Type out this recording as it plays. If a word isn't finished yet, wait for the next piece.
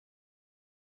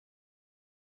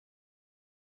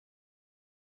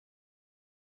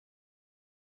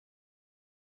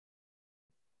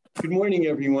Good morning,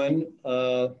 everyone.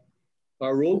 Our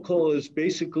roll call is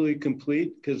basically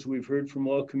complete because we've heard from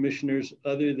all commissioners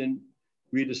other than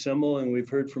Rita Semmel, and we've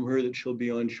heard from her that she'll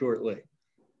be on shortly.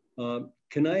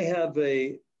 Can I have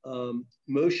a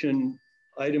motion,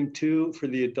 item 2, for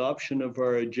the adoption of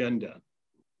our agenda?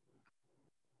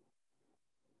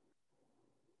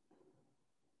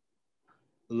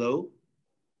 Hello?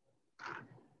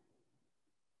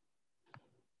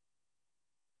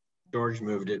 George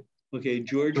moved it. Okay,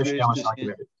 George raised his hand.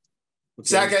 Okay.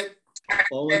 Second.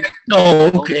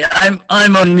 Okay, I'm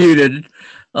unmuted.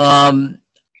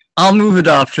 I'll move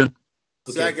adoption.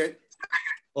 Okay. Second.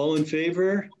 All in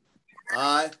favor?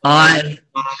 Aye. Aye.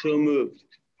 So moved.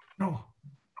 No.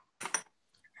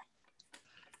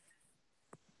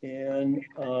 And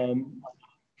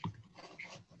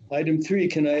item 3,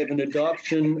 can I have an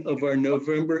adoption of our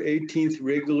November 18th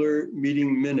regular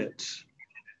meeting minutes?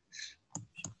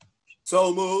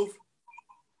 So move.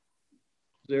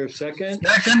 Is there a second?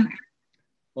 Second.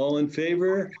 All in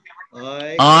favor?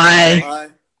 Aye. Aye. Aye.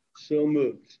 So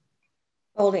moved.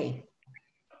 Goldie.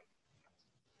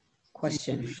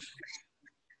 Question.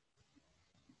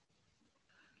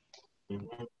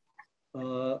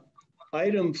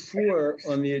 Item 4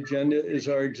 on the agenda is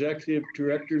our executive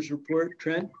director's report.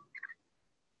 Trent?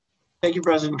 Thank you,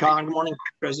 President Kahn. Good morning,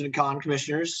 President Kahn,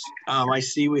 commissioners. I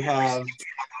see we have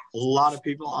a lot of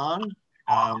people on.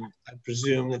 I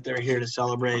presume that they're here to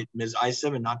celebrate Ms.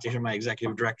 Isom and not to hear my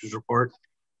executive director's report,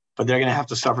 but they're going to have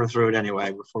to suffer through it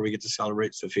anyway before we get to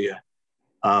celebrate Sophia.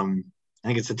 I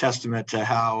think it's a testament to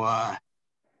how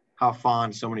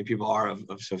fond so many people are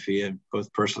of Sophia,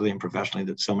 both personally and professionally,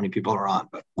 that so many people are on,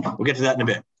 but we'll get to that in a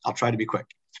bit. I'll try to be quick.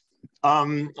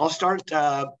 I'll start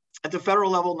at the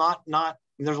federal level.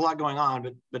 There's a lot going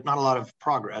on, but not a lot of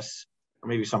progress, or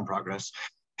maybe some progress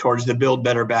towards the Build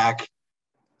Better Back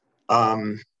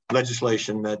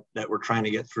legislation that we're trying to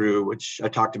get through, which I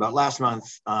talked about last month.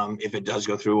 If it does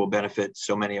go through, will benefit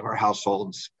so many of our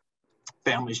households,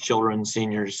 families, children,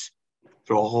 seniors,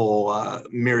 through a whole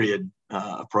myriad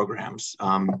of programs.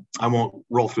 I won't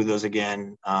roll through those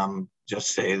again,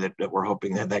 just say that we're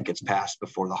hoping that gets passed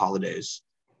before the holidays.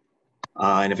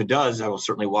 And if it does, I will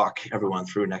certainly walk everyone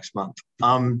through next month.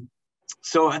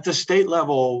 So at the state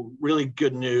level, really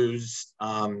good news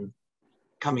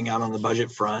coming out on the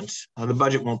budget front. The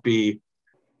budget won't be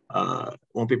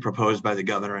proposed by the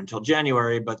governor until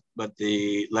January, but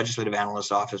the Legislative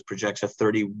Analyst's Office projects a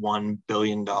 $31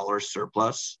 billion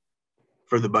surplus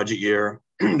for the budget year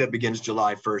that begins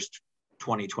July 1st,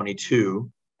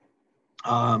 2022.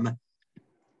 A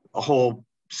whole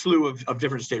slew of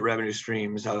different state revenue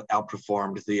streams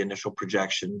outperformed the initial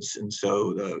projections, and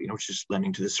so which is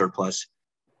lending to the surplus.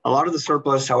 A lot of the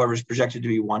surplus, however, is projected to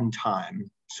be one time,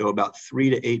 so about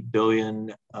 $3 to $8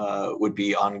 billion would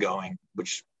be ongoing,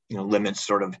 which limits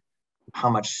sort of how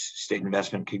much state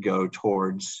investment could go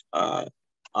towards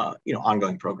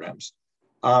ongoing programs.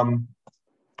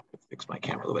 Fix my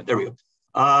camera a little bit. There we go.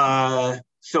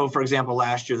 So for example,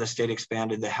 last year, the state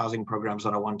expanded the housing programs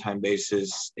on a one-time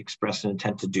basis, expressed an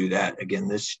intent to do that again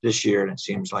this year, and it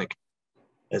seems like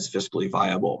it's fiscally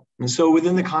viable. And so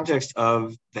within the context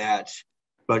of that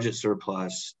budget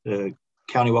surplus, the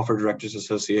County Welfare Directors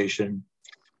Association,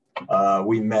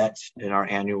 we met in our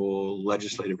annual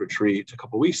legislative retreat a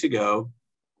couple of weeks ago.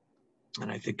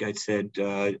 And I think I said,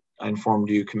 I informed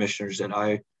you commissioners that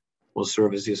I will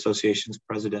serve as the association's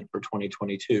president for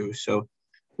 2022. So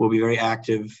we'll be very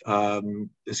active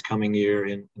this coming year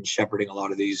in shepherding a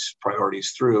lot of these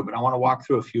priorities through, but I want to walk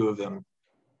through a few of them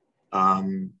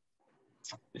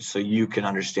so you can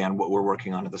understand what we're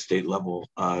working on at the state level,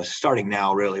 starting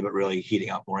now really, but really heating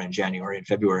up more in January and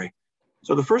February.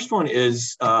 So the first one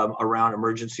is around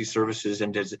emergency services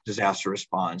and disaster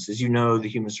response. As you know, the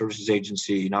Human Services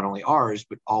Agency, not only ours,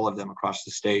 but all of them across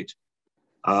the state,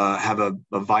 have a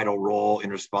vital role in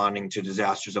responding to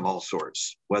disasters of all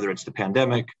sorts, whether it's the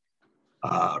pandemic,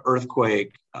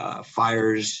 earthquake,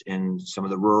 fires in some of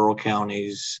the rural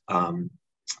counties.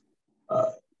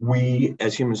 We,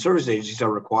 as human service agencies,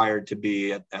 are required to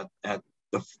be at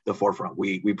the forefront.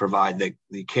 We provide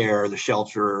the care, the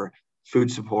shelter,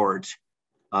 food support.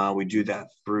 We do that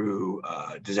through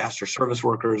disaster service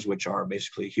workers, which are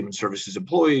basically human services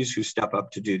employees who step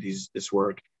up to do this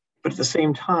work. But at the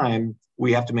same time,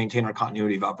 we have to maintain our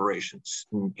continuity of operations.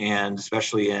 And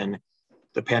especially in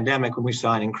the pandemic, when we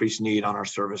saw an increased need on our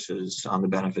services on the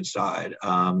benefit side,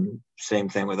 same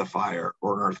thing with a fire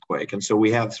or an earthquake. And so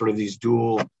we have sort of these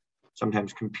dual,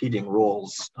 sometimes competing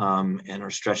roles, and our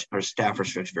staff are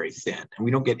stretched very thin. And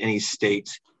we don't get any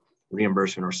state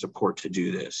reimbursement or support to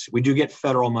do this. We do get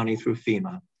federal money through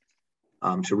FEMA,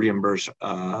 to reimburse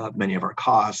many of our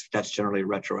costs. That's generally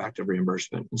retroactive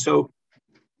reimbursement. And so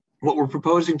what we're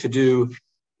proposing to do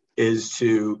is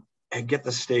to get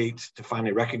the state to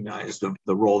finally recognize the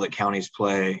role that counties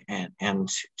play, and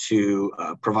to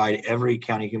provide every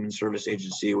county human service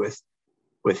agency with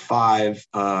five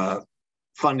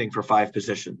funding for 5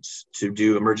 positions to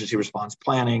do emergency response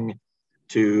planning,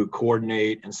 to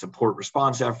coordinate and support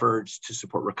response efforts, to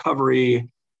support recovery,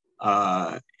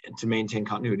 and to maintain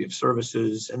continuity of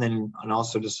services, and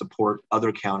also to support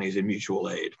other counties in mutual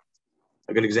aid.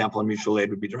 A good example of mutual aid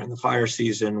would be during the fire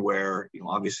season, where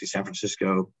obviously San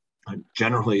Francisco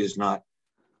generally is not,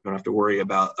 don't have to worry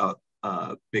about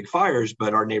big fires,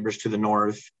 but our neighbors to the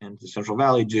north and the Central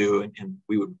Valley do, and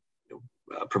we would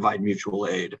provide mutual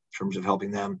aid in terms of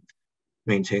helping them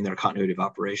maintain their continuity of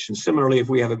operations. Similarly, if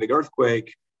we have a big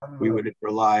earthquake, we would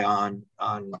rely on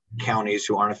counties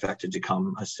who aren't affected to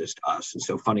come assist us, and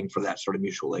so funding for that sort of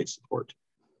mutual aid support.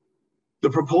 The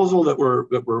proposal that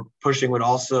we're pushing would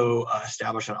also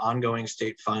establish an ongoing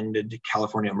state-funded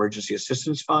California Emergency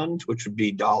Assistance Fund, which would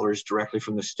be dollars directly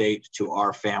from the state to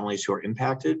our families who are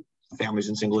impacted, families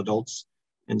and single adults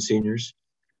and seniors.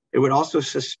 It would also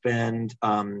suspend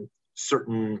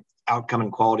certain outcome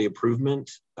and quality improvement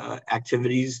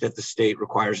activities that the state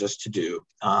requires us to do.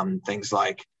 Things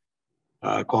like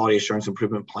quality assurance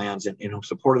improvement plans and in-home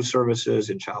supportive services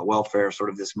and child welfare,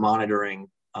 sort of this monitoring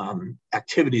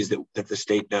activities that the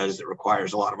state does that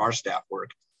requires a lot of our staff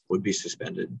work would be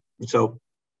suspended. And so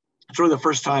it's really the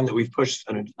first time that we've pushed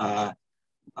a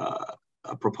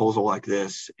proposal like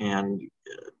this. And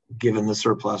given the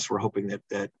surplus, we're hoping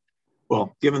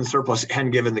given the surplus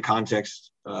and given the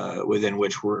context within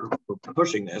which we're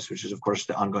pushing this, which is of course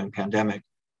the ongoing pandemic,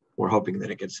 we're hoping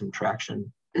that it gets some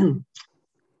traction.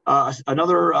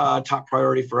 Another top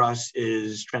priority for us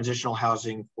is transitional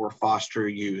housing for foster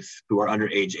youth who are under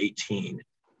age 18.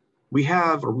 We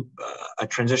have a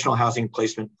transitional housing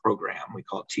placement program, we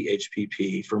call it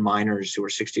THPP, for minors who are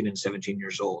 16 and 17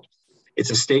 years old.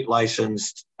 It's a state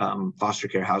licensed foster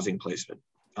care housing placement.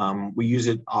 We use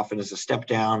it often as a step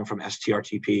down from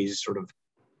STRTPs, sort of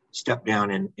step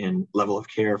down in level of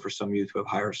care for some youth who have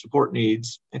higher support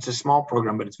needs. It's a small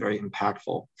program, but it's very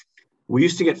impactful. We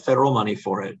used to get federal money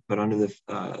for it, but under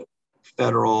the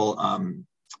federal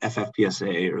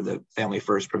FFPSA, or the Family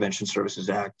First Prevention Services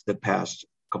Act that passed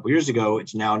a couple years ago,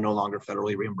 it's now no longer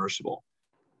federally reimbursable.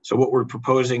 So what we're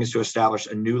proposing is to establish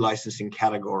a new licensing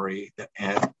category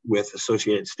with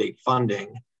associated state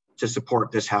funding to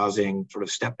support this housing, sort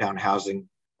of step down housing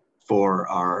for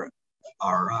our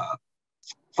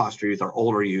foster youth, our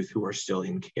older youth who are still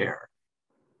in care.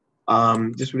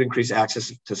 This would increase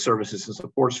access to services and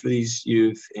supports for these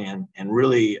youth, and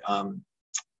really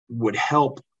would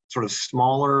help sort of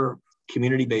smaller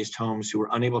community-based homes who are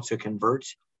unable to convert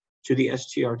to the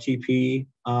STRTP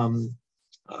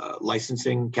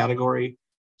licensing category.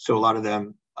 So a lot of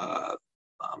them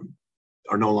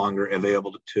are no longer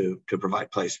available to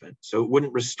provide placement. So it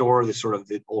wouldn't restore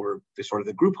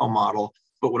the group home model,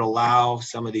 but would allow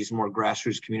some of these more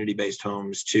grassroots community-based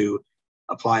homes to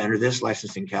apply under this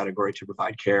licensing category to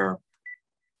provide care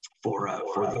for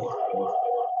the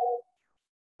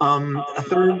a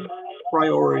third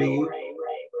priority,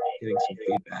 getting some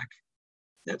feedback,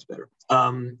 that's better,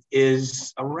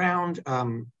 is around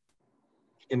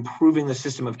improving the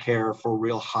system of care for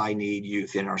real high need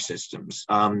youth in our systems.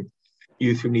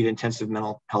 Youth who need intensive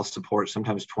mental health support,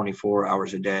 sometimes 24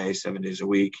 hours a day, 7 days a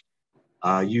week.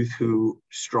 Youth who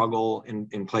struggle in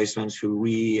placements, who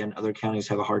we and other counties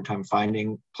have a hard time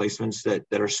finding placements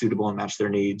that are suitable and match their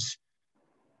needs.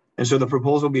 And so the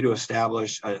proposal would be to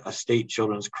establish a state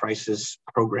children's crisis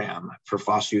program for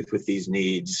foster youth with these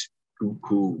needs,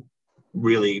 who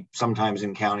really sometimes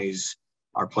in counties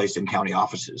are placed in county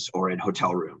offices or in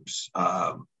hotel rooms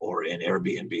or in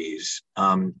Airbnbs.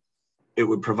 It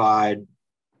would provide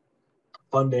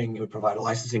funding, it would provide a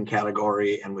licensing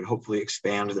category, and would hopefully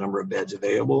expand the number of beds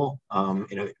available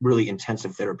in a really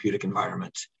intensive therapeutic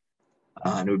environment.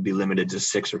 And it would be limited to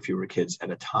 6 or fewer kids at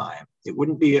a time. It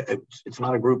wouldn't be, it's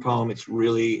not a group home, it's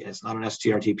not an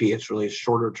STRTP, it's really a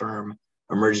shorter term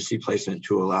emergency placement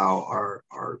to allow our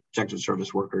protective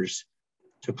service workers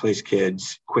to place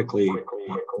kids quickly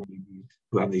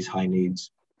who have these high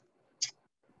needs.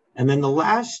 And then the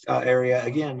last area,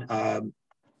 again,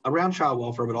 around child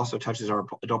welfare, but also touches our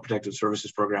adult protective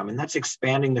services program, and that's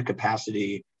expanding the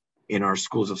capacity in our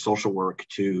schools of social work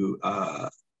to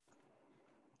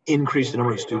increase the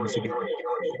number of students who get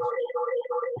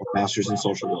masters in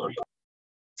social work.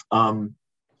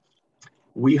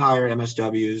 We hire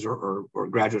MSWs or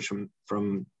graduates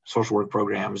from social work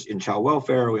programs in child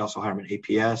welfare. We also hire them in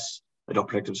APS, Adult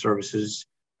Protective Services.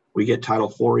 We get Title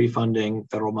IV funding,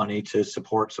 federal money to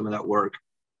support some of that work.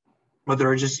 But there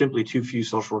are just simply too few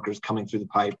social workers coming through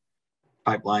the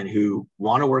pipeline who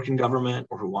want to work in government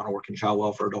or who want to work in child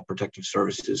welfare, adult protective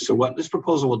services. So what this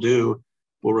proposal will do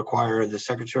will require the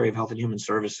Secretary of Health and Human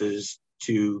Services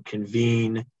to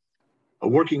convene a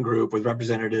working group with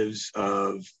representatives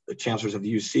of the chancellors of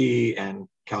the UC and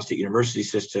Cal State University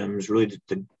systems, really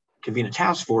to convene a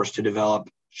task force to develop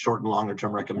short and longer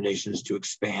term recommendations to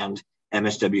expand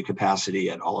MSW capacity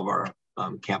at all of our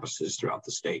campuses throughout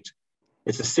the state.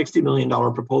 It's a $60 million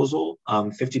proposal.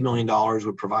 $50 million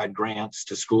would provide grants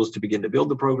to schools to begin to build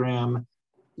the program,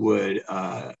 would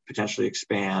potentially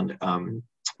expand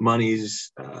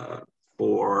monies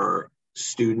for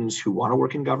students who want to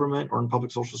work in government or in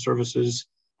public social services,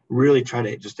 really try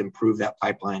to just improve that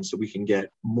pipeline so we can get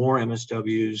more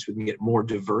MSWs, we can get more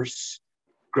diverse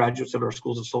graduates of our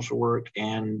schools of social work,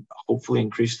 and hopefully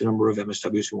increase the number of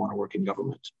MSWs who want to work in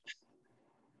government.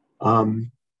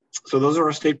 So those are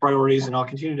our state priorities, and I'll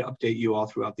continue to update you all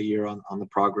throughout the year on the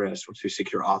progress once we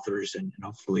secure authors and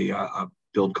hopefully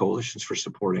build coalitions for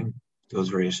supporting those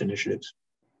various initiatives.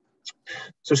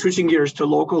 So switching gears to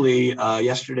locally,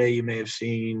 yesterday you may have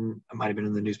seen, it might have been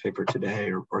in the newspaper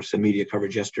today or some media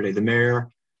coverage yesterday, the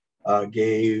mayor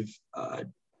gave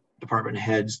department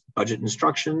heads budget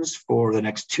instructions for the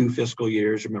next 2 fiscal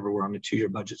years. Remember, we're on a 2-year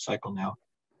budget cycle now.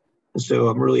 And so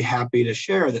I'm really happy to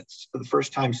share that for the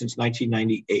first time since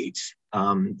 1998,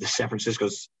 the San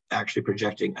Francisco's actually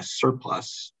projecting a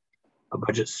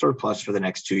budget surplus for the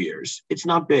next 2 years. It's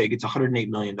not big, it's $108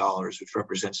 million, which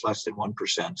represents less than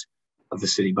 1% of the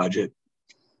city budget.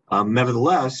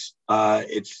 Nevertheless, our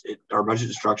budget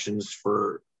instructions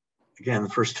for, again, the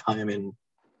first time in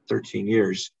 13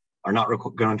 years are not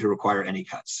going to require any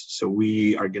cuts. So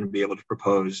we are going to be able to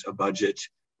propose a budget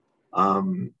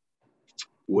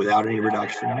without any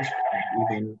reductions,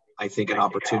 even I think an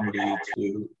opportunity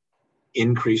to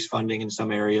increase funding in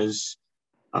some areas.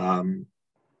 The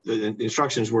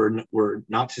instructions were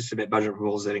not to submit budget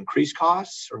proposals that increase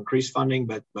costs or increase funding,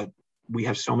 but we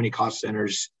have so many cost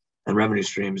centers and revenue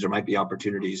streams, there might be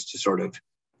opportunities to sort of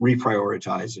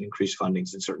reprioritize and increase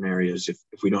fundings in certain areas if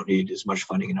we don't need as much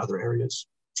funding in other areas.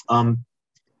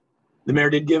 The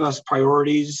mayor did give us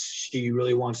priorities. She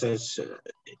really wants us,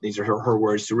 these are her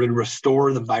words, to really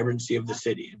restore the vibrancy of the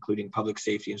city, including public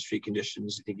safety and street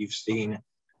conditions. I think you've seen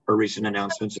her recent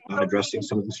announcements about addressing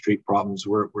some of the street problems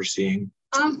we're seeing.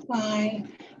 I'm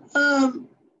fine.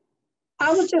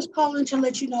 I was just calling to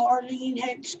let you know Arlene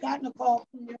had gotten a call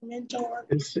from your mentor.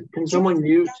 Can someone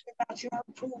mute? About your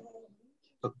approval.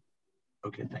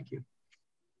 Okay, thank you.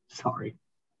 Sorry.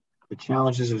 The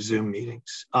challenges of Zoom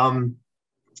meetings.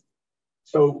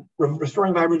 So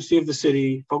restoring vibrancy of the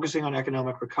city, focusing on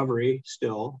economic recovery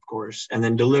still, of course, and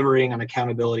then delivering on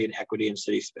accountability and equity in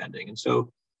city spending. And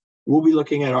so we'll be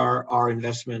looking at our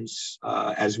investments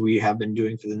as we have been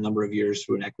doing for the number of years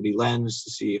through an equity lens to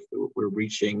see if we're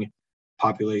reaching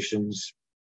populations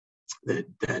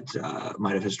that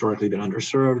might have historically been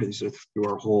underserved. These are through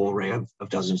our whole array of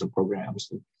dozens of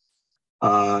programs.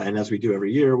 And as we do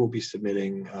every year, we'll be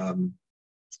submitting,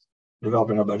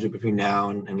 developing our budget between now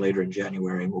and later in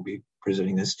January, and we'll be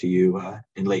presenting this to you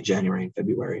in late January and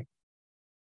February.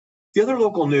 The other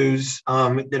local news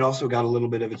that also got a little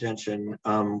bit of attention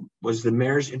was the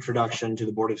mayor's introduction to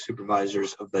the Board of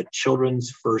Supervisors of the Children's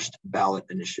First Ballot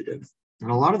Initiative. And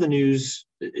a lot of the news,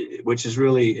 which is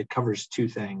really, it covers 2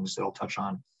 things that I'll touch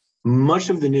on.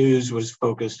 Much of the news was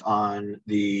focused on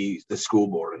the school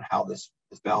board and how this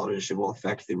ballot initiative will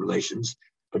affect the relations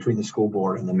between the school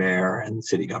board and the mayor and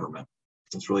city government.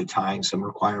 It's really tying some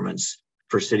requirements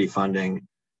for city funding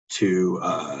to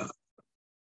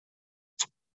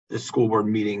the school board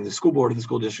and the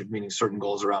school district meeting certain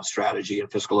goals around strategy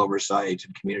and fiscal oversight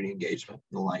and community engagement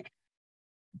and the like.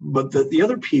 But the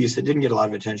other piece that didn't get a lot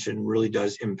of attention really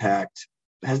has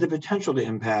the potential to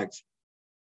impact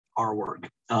our work.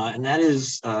 And that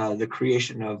is the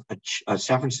creation of a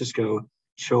San Francisco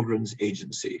Children's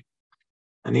Agency.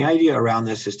 And the idea around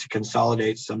this is to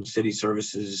consolidate some city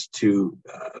services to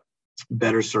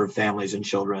better serve families and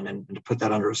children and to put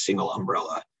that under a single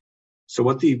umbrella. So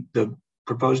what the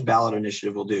proposed ballot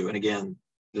initiative will do, and again,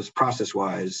 just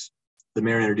process-wise, the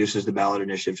mayor introduces the ballot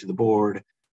initiative to the board.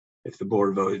 If the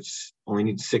board votes, only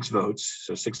needs 6 votes,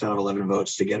 so 6 out of 11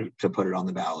 votes to get it, to put it on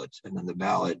the ballot. And then the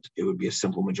ballot, it would be a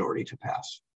simple majority to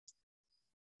pass.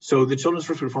 So the Children's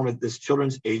First would form this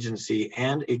Children's Agency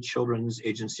and a Children's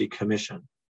Agency Commission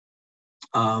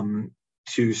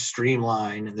to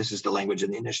streamline, and this is the language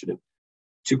in the initiative,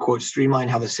 to quote, streamline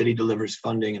how the city delivers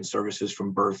funding and services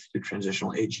from birth to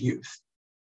transitional age youth.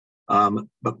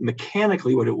 But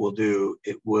mechanically, what it will do,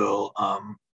 it will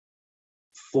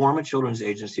form a children's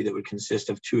agency that would consist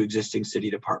of two existing city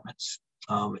departments,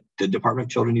 the Department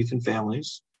of Children, Youth, and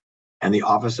Families, and the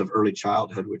Office of Early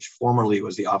Childhood, which formerly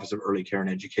was the Office of Early Care and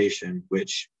Education,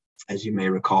 which, as you may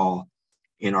recall,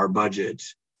 in our budget,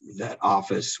 that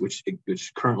office, which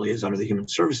currently is under the Human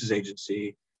Services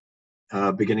Agency,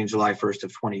 beginning July 1st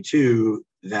of 22,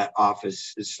 that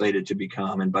office is slated to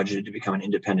become and budgeted to become an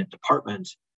independent department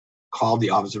called the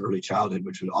Office of Early Childhood,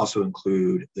 which would also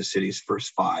include the city's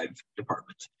first 5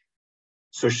 departments.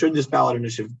 So should this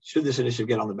initiative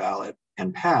get on the ballot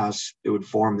and pass, it would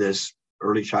form this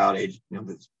early child age,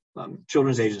 this,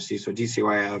 children's agency, so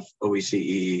DCYF,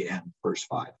 OECE, and First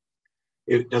 5.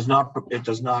 It does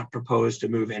not propose to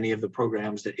move any of the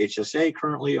programs that HSA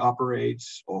currently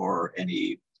operates, or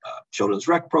any children's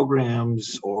rec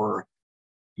programs or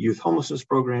youth homelessness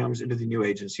programs into the new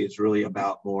agency. It's really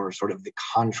about more sort of the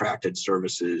contracted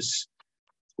services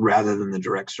rather than the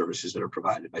direct services that are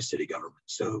provided by city government.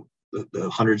 So the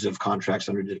hundreds of contracts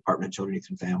under the Department of Children, Youth,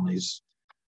 and Families,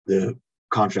 the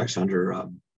contracts under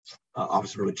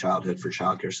Office of Early Childhood for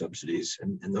childcare subsidies,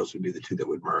 and those would be the two that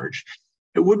would merge.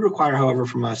 It would require, however,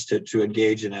 from us to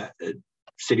engage in a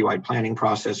citywide planning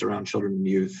process around children and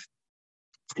youth,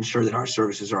 ensure that our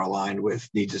services are aligned with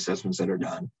needs assessments that are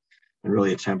done, and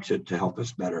really attempt to help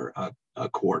us better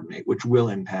coordinate, which will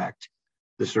impact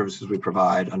the services we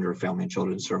provide under Family and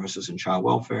Children's Services and Child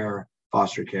Welfare,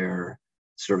 foster care,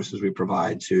 services we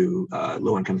provide to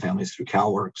low-income families through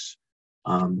CalWORKs.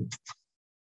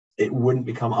 It wouldn't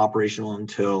become operational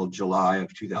until July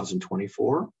of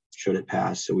 2024, should it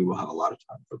pass. So we will have a lot of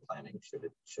time for planning should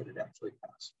it actually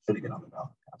pass, should it get on the ballot.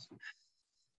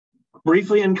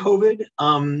 Briefly in COVID,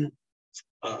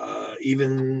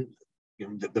 even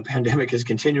the pandemic is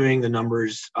continuing. The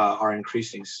numbers are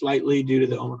increasing slightly due to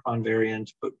the Omicron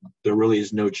variant, but there really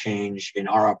is no change in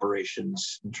our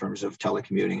operations in terms of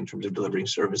telecommuting, in terms of delivering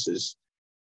services.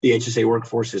 The HSA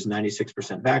workforce is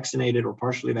 96% vaccinated or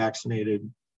partially vaccinated.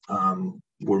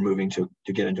 We're moving to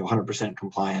get into 100%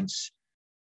 compliance.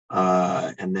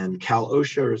 And then Cal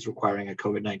OSHA is requiring a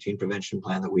COVID-19 prevention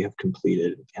plan that we have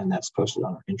completed, and that's posted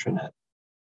on our intranet.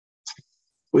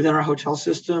 Within our hotel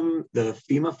system, the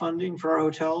FEMA funding for our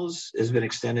hotels has been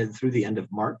extended through the end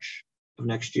of March of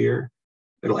next year.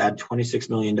 It'll add $26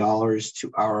 million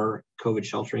to our COVID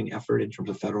sheltering effort in terms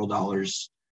of federal dollars.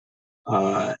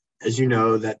 As you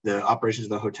know, that the operations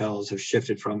of the hotels have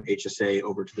shifted from HSA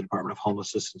over to the Department of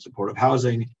Homelessness and Supportive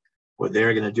Housing. What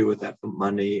they're going to do with that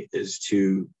money is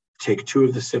to take 2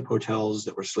 of the SIP hotels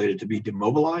that were slated to be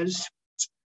demobilized,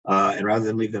 and rather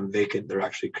than leave them vacant, they're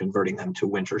actually converting them to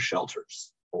winter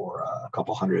shelters for a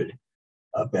couple hundred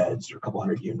beds or a couple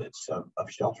hundred units of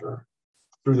shelter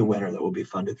through the winter that will be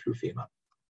funded through FEMA.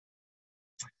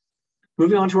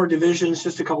 Moving on to our divisions,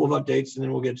 just a couple of updates, and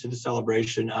then we'll get to the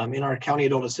celebration. In our County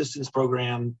Adult Assistance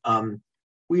Program,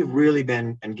 we have really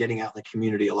been getting out in the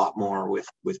community a lot more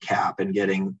with CAP and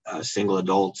getting single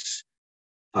adults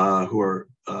who are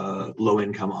low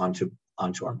income onto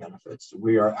our benefits.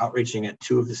 We are outreaching at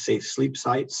 2 of the Safe Sleep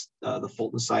sites, the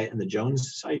Fulton site and the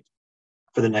Jones site,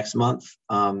 for the next month.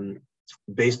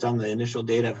 Based on the initial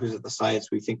data of who's at the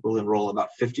sites, we think we'll enroll about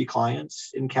 50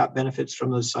 clients in CAP benefits from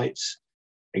those sites.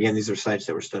 Again, these are sites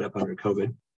that were stood up under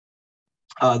COVID.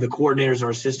 The coordinators are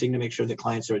assisting to make sure that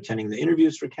clients are attending the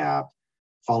interviews for CAP,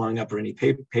 following up for any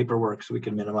paperwork so we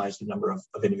can minimize the number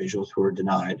of individuals who are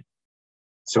denied.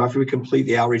 So after we complete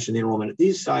the outreach and the enrollment at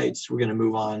these sites, we're going to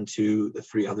move on to the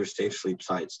 3 other Safe Sleep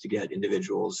sites to get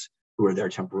individuals who are there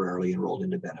temporarily enrolled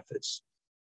into benefits.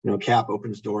 CAP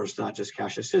opens doors to not just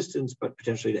cash assistance, but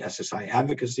potentially to SSI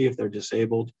advocacy if they're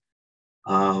disabled.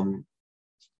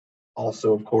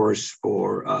 Also, of course,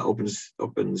 for opens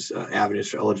avenues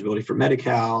for eligibility for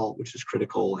Medi-Cal, which is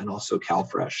critical, and also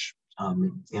CalFresh.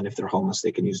 And if they're homeless,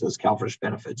 they can use those CalFresh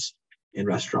benefits in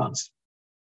restaurants.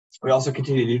 We also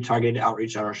continue to do targeted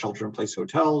outreach at our shelter-in-place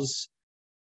hotels.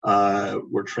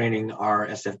 We're training our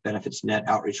SF Benefits Net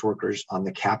outreach workers on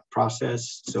the CAP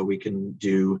process, so we can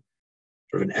do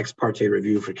sort of an ex parte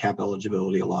review for CAP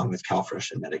eligibility along with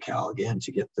CalFresh and Medi-Cal, again,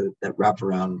 to get that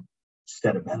wraparound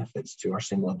set of benefits to our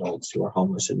single adults who are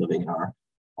homeless and living in our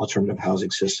alternative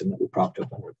housing system that we propped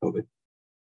up under COVID.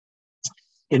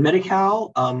 In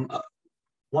Medi-Cal,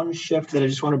 one shift that I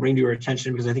just want to bring to your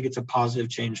attention, because I think it's a positive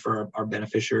change for our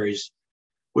beneficiaries,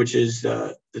 which is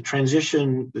the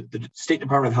transition, the State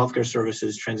Department of Healthcare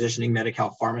Services transitioning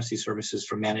Medi-Cal pharmacy services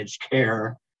from managed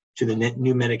care to the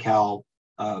new Medi-Cal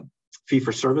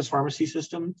fee-for-service pharmacy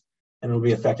system, and it'll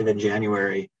be effective in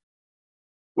January.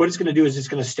 What it's going to do is it's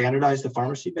going to standardize the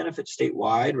pharmacy benefits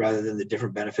statewide rather than the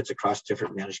different benefits across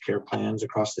different managed care plans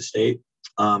across the state.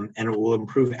 And it will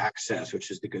improve access,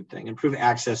 which is the good thing. Improve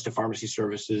access to pharmacy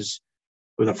services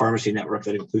with a pharmacy network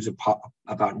that includes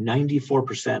about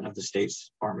 94% of the state's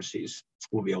pharmacies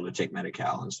will be able to take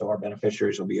Medi-Cal. And so our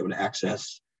beneficiaries will be able to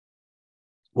access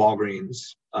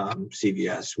Walgreens,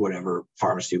 CVS, whatever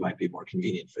pharmacy might be more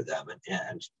convenient for them,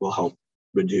 and will help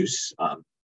reduce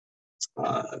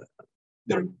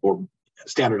or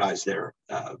standardize their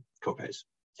copays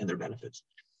and their benefits.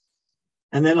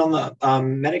 And then on the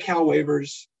Medi-Cal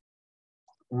waivers,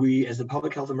 as the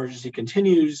public health emergency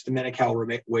continues, the Medi-Cal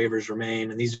waivers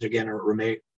remain, and these again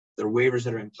they're waivers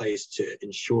that are in place to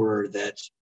ensure that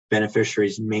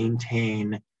beneficiaries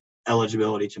maintain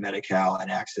eligibility to Medi-Cal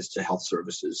and access to health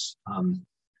services.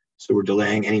 So we're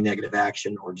delaying any negative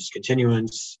action or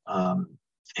discontinuance,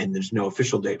 and there's no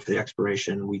official date for the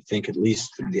expiration. We think at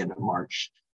least through the end of March,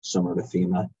 similar to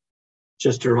FEMA.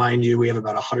 Just to remind you, we have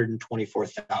about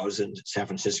 124,000 San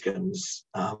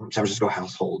Francisco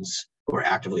households who are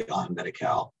actively on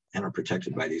Medi-Cal and are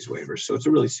protected by these waivers. So it's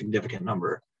a really significant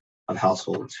number of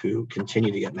households who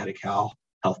continue to get Medi-Cal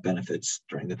health benefits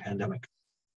during the pandemic.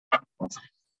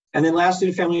 And then lastly,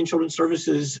 to Family and Children's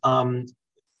Services,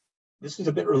 this is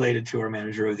a bit related to our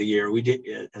Manager of the Year. We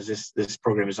did, as this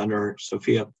program is under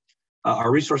Sophia, our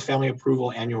Resource Family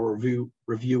Approval Annual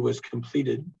Review was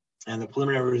completed, and the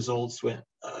preliminary results of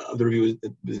the review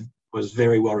was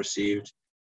very well received.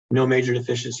 No major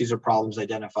deficiencies or problems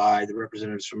identified. The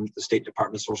representatives from the State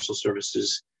Department of Social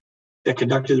Services that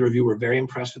conducted the review were very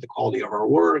impressed with the quality of our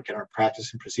work and our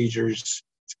practice and procedures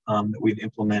that we've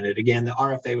implemented. Again, the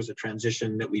RFA was a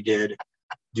transition that we did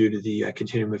due to the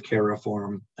Continuum of Care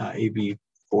Reform, AB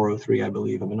 403, I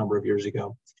believe, of a number of years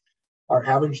ago. Our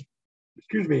average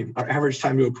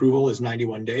time to approval is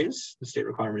 91 days. The state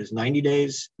requirement is 90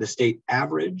 days. The state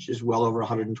average is well over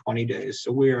 120 days.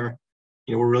 So we're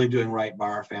really doing right by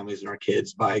our families and our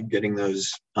kids by getting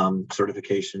those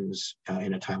certifications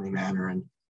in a timely manner. And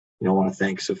I want to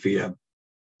thank Sophia.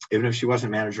 Even if she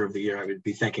wasn't Manager of the Year, I would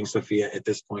be thanking Sophia at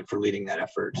this point for leading that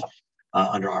effort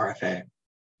under RFA.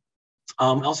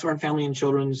 Elsewhere in Family and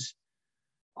Children's,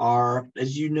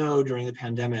 as you know, during the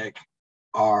pandemic,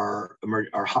 our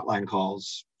hotline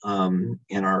calls and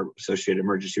our associated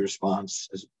emergency response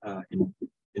in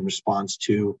response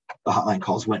to the hotline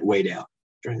calls went way down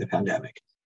during the pandemic.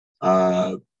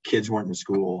 Kids weren't in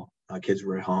school, kids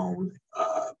were at home.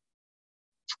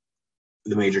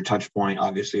 The major touch point,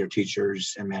 obviously, are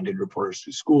teachers and mandated reporters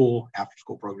to school, after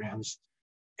school programs,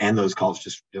 and those calls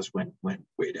just went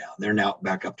way down. They're now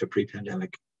back up to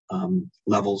pre-pandemic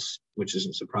levels, which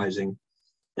isn't surprising.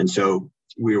 And so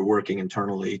we are working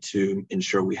internally to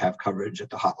ensure we have coverage at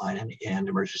the hotline and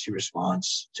emergency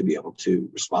response to be able to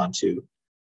respond to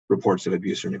reports of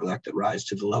abuse or neglect that rise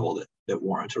to the level that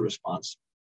warrant a response.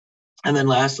 And then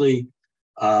lastly,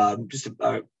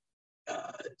 CQI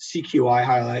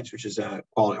highlights, which is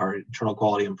our internal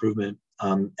quality improvement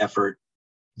effort.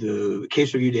 The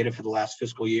case review data for the last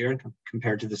fiscal year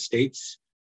compared to the state's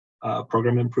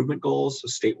program improvement goals. So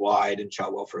statewide in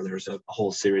child welfare, there's a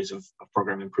whole series of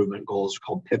program improvement goals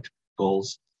called PIP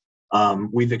goals.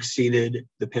 We've exceeded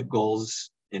the PIP goals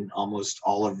in almost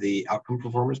all of the outcome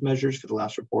performance measures for the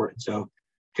last report. And so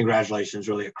congratulations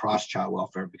really across child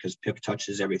welfare, because PIP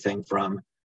touches everything from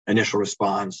initial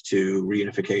response to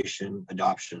reunification,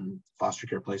 adoption, foster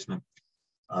care placement.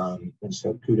 And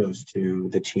so kudos to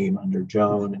the team under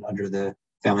Joan and under the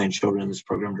Family and Children's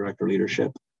Program Director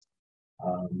leadership,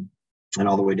 and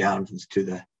all the way down to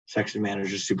the section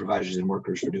managers, supervisors, and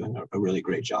workers for doing a really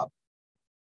great job.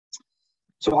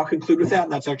 So I'll conclude with that,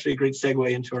 and that's actually a great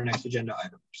segue into our next agenda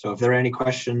item. So if there are any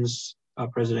questions,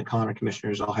 President Connor,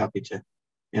 Commissioners, I'll happy to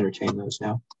entertain those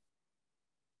now.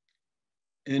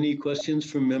 Any questions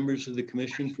from members of the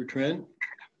Commission for Trent?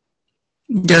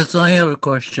 Yes, I have a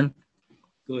question.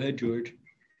 Go ahead, George.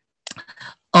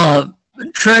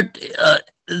 Trent,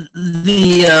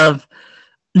 the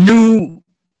new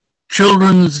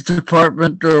Children's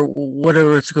Department, or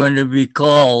whatever it's going to be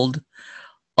called,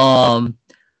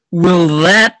 will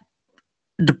that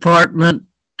department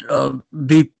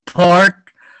be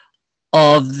part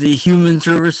of the Human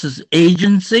Services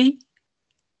Agency?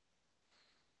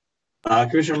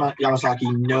 Commissioner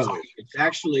Yamasaki, no. It's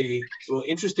actually, well,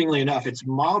 interestingly enough, it's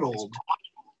modeled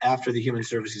after the Human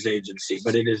Services Agency,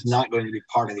 but it is not going to be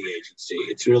part of the agency.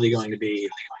 It's really going to be,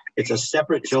 it's a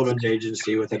separate children's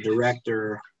agency with a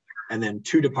director and then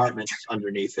two departments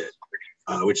underneath it,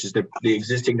 which is the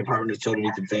existing Department of Children,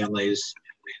 Youth, and Families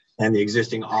and the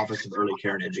existing Office of Early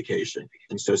Care and Education.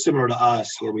 And so similar to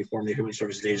us, where we formed the Human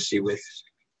Services Agency with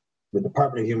the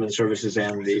Department of Human Services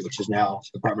and which is now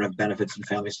Department of Benefits and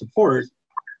Family Support,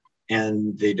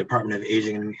 and the Department of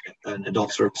Aging and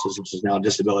Adult Services, which is now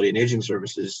Disability and Aging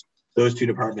Services, those two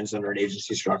departments under an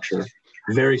agency structure,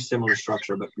 very similar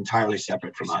structure, but entirely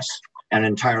separate from us, and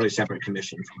entirely separate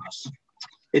commission from us.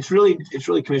 It's really,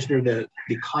 Commissioner,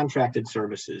 the contracted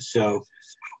services. So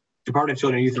Department of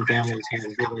Children, Youth, and Families has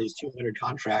literally 200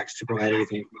 contracts to provide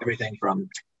everything from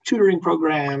tutoring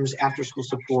programs, after-school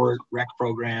support, rec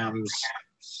programs,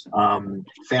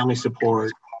 family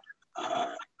support,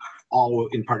 all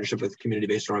in partnership with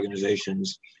community-based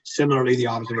organizations. Similarly, the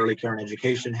Office of Early Care and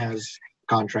Education has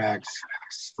contracts.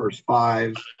 First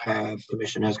Five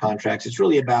Commission has contracts. It's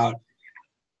really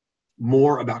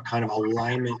more about kind of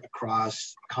alignment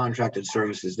across contracted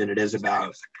services than it is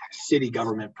about city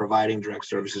government providing direct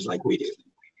services like we do,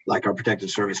 like our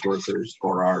protective service workers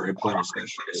or our employment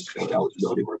specialists or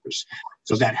eligibility workers.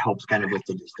 So that helps kind of with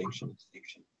the distinction.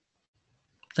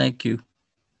 Thank you.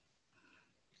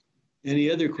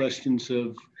 Any other questions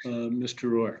of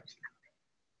Mr. Rohr?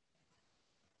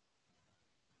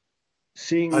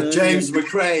 Seeing none, James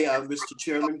McCray, Mr.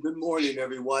 Chairman. Good morning,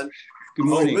 everyone. Good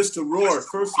morning. Oh, Mr. Rohr,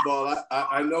 first of all,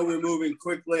 I know we're moving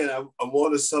quickly and I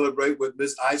want to celebrate with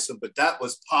Ms. Isom, but that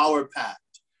was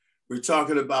power-packed. We're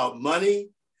talking about money.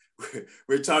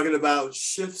 We're talking about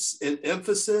shifts in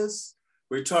emphasis.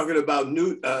 We're talking about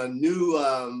new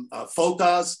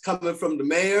photos coming from the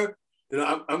mayor. You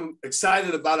know, I'm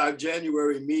excited about our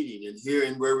January meeting and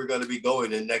hearing where we're going to be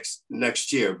going in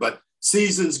next year. But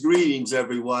season's greetings,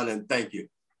 everyone, and thank you.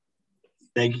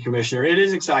 Thank you, Commissioner. It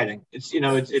is exciting. It's, you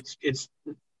know, it's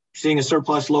seeing a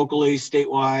surplus locally,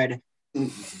 statewide.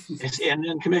 And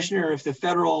then, Commissioner, if the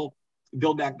federal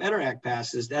Build Back Better Act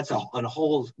passes, that's a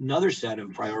whole another set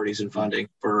of priorities and funding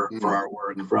for our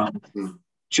work, from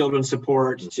children's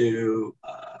support to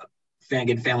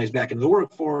getting families back into the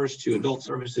workforce to adult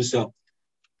services. So,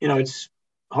 you know,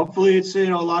 hopefully it's, you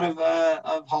know, a lot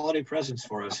of holiday presents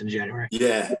for us in January.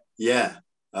 Yeah.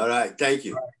 All right. Thank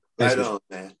you. Right on,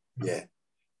 man. Yeah.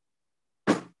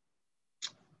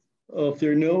 If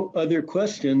there are no other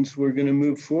questions, we're going to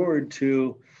move forward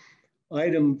to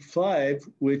item 5,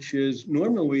 which is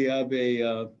normally we have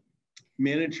a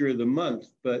manager of the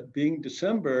month, but being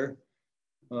December,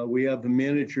 we have the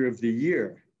manager of the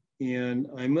year. And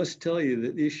I must tell you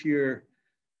that this year,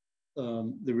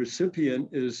 the recipient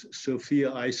is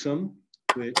Sophia Isom,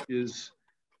 which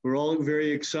we're all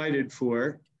very excited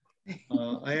for.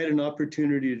 I had an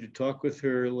opportunity to talk with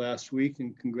her last week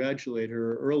and congratulate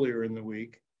her earlier in the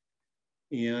week.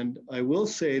 And I will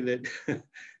say that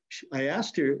I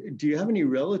asked her, do you have any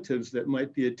relatives that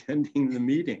might be attending the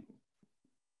meeting?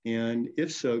 And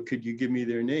if so, could you give me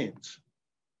their names?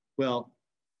 Well,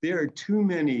 there are too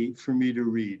many for me to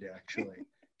read, actually.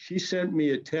 She sent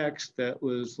me a text that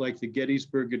was like the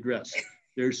Gettysburg Address.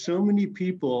 There's so many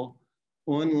people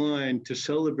online to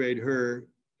celebrate her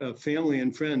family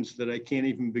and friends that I can't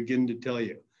even begin to tell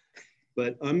you.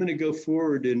 But I'm going to go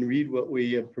forward and read what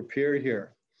we have prepared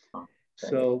here.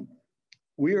 So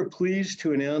we are pleased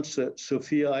to announce that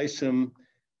Sophia Isom,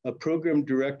 a program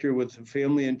director with the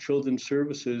Family and Children's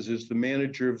Services, is the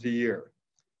manager of the year.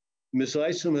 Ms.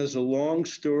 Isom has a long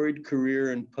storied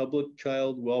career in public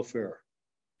child welfare,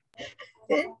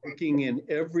 working in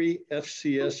every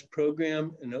FCS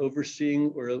program and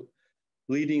overseeing or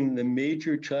leading the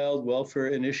major child welfare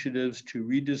initiatives to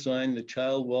redesign the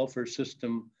child welfare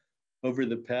system over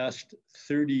the past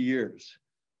 30 years.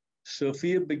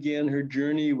 Sophia began her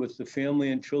journey with the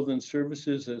Family and Children's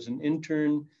Services as an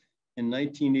intern in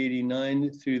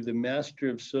 1989 through the Master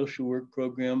of Social Work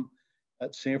program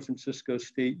at San Francisco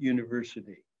State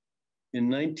University. In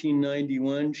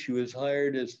 1991, she was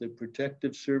hired as the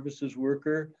Protective Services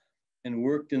worker and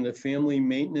worked in the Family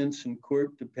Maintenance and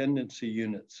Court Dependency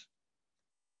units.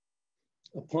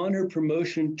 Upon her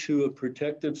promotion to a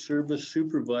Protective Service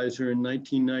Supervisor in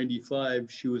 1995,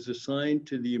 she was assigned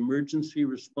to the Emergency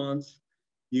Response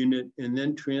Unit and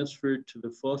then transferred to the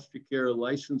Foster Care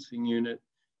Licensing Unit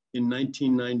in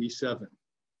 1997.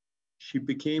 She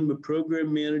became a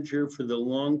program manager for the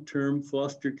long-term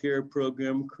foster care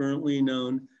program currently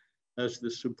known as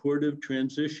the Supportive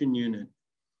Transition Unit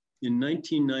in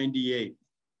 1998.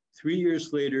 3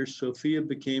 years later, Sophia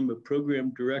became a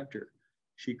program director.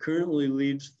 She currently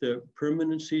leads the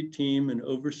permanency team and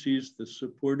oversees the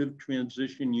supportive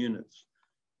transition units,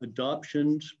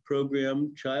 adoptions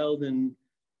program, child and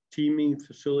teaming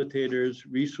facilitators,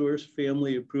 resource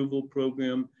family approval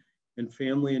program, and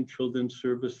family and children's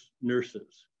service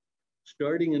nurses.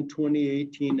 Starting in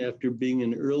 2018, after being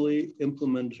an early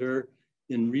implementer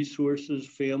in resources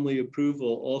family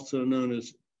approval, also known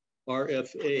as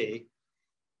RFA,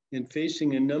 In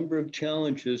facing a number of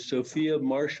challenges, Sophia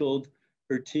marshaled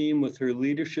her team with her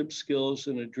leadership skills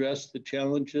and addressed the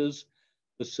challenges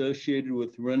associated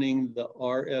with running the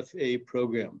RFA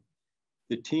program.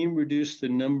 The team reduced the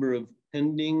number of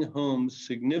pending homes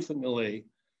significantly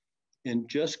and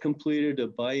just completed a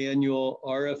biannual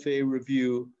RFA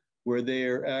review where they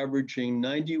are averaging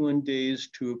 91 days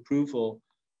to approval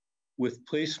with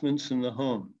placements in the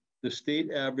home. The state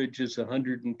average is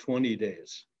 120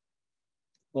 days.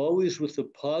 Always with a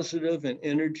positive and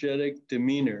energetic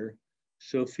demeanor,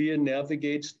 Sophia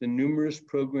navigates the numerous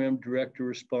program director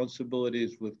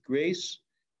responsibilities with grace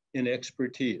and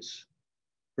expertise.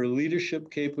 Her leadership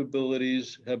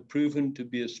capabilities have proven to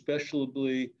be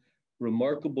especially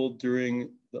remarkable during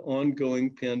the ongoing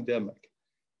pandemic.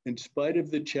 In spite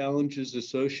of the challenges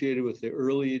associated with the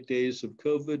early days of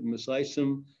COVID, Ms.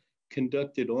 Isom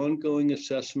conducted ongoing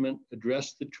assessment,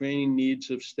 addressed the training needs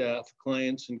of staff,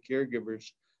 clients, and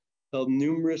caregivers, held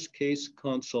numerous case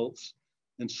consults,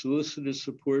 and solicited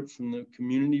support from the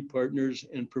community partners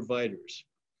and providers.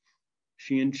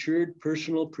 She ensured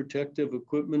personal protective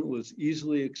equipment was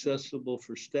easily accessible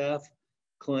for staff,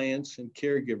 clients, and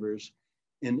caregivers,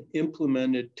 and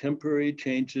implemented temporary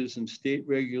changes in state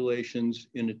regulations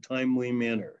in a timely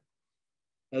manner.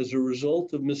 As a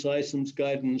result of Ms. Isom's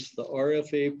guidance, the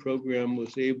RFA program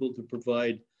was able to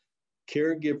provide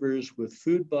caregivers with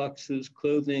food boxes,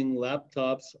 clothing,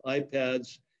 laptops,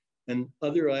 iPads, and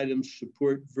other items to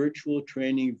support virtual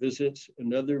training visits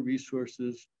and other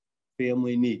resources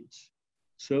family needs.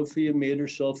 Sophia made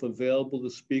herself available to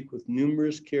speak with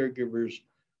numerous caregivers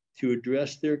to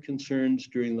address their concerns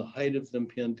during the height of the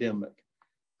pandemic.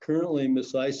 Currently,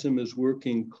 Ms. Isom is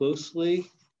working closely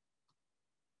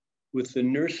with the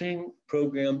nursing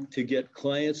program to get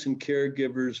clients and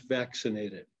caregivers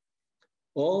vaccinated.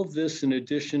 All of this in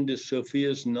addition to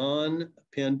Sophia's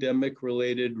non-pandemic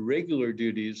related regular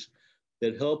duties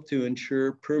that help to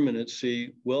ensure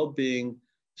permanency, well-being,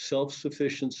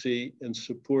 self-sufficiency, and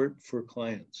support for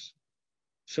clients.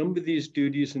 Some of these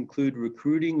duties include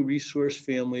recruiting resource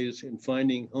families and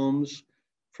finding homes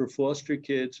for foster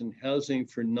kids and housing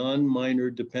for non-minor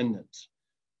dependents.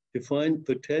 To find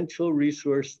potential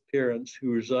resource parents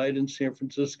who reside in San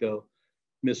Francisco,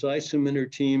 Ms. Isom and her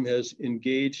team has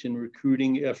engaged in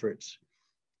recruiting efforts.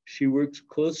 She works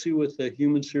closely with the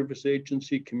Human Service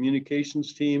Agency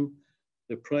communications team,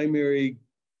 the primary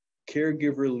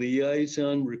caregiver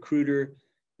liaison recruiter,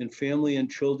 and family and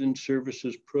children's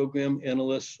services program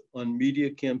analysts on media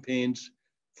campaigns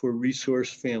for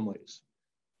resource families.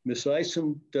 Ms.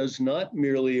 Isom does not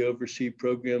merely oversee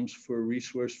programs for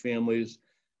resource families.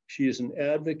 She is an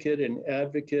advocate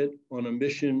on a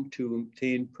mission to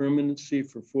obtain permanency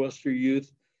for foster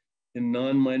youth and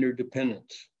non-minor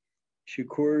dependents. She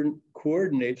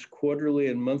coordinates quarterly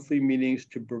and monthly meetings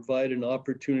to provide an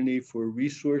opportunity for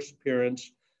resource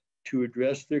parents to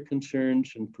address their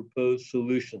concerns and propose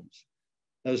solutions.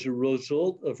 As a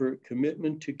result of her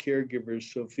commitment to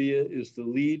caregivers, Sophia is the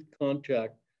lead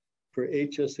contact for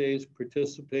HSA's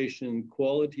participation in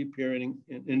Quality Parenting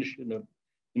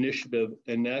Initiative,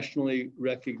 a nationally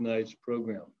recognized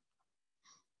program.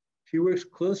 She works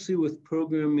closely with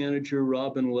program manager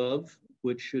Robin Love,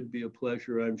 which should be a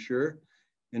pleasure, I'm sure,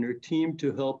 and her team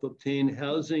to help obtain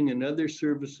housing and other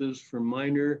services for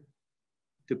minor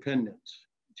dependents.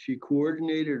 She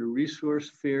coordinated a resource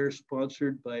fair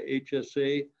sponsored by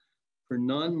HSA for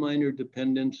non-minor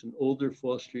dependents and older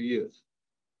foster youth.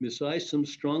 Ms. Isom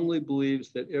strongly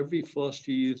believes that every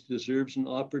foster youth deserves an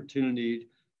opportunity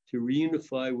to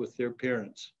reunify with their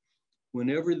parents.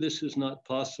 Whenever this is not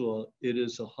possible, it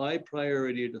is a high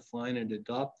priority to find an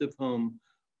adoptive home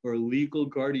or legal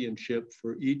guardianship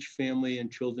for each family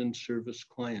and children's service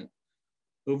client.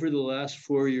 Over the last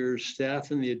 4 years,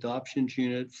 staff in the adoptions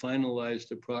unit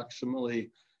finalized approximately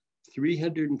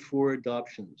 304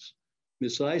 adoptions.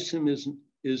 Ms. Isom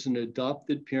is an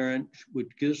adopted parent, which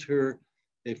gives her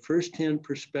a firsthand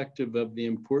perspective of the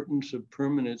importance of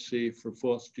permanency for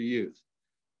foster youth.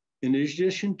 In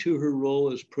addition to her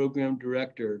role as program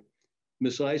director,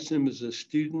 Ms. Isom is a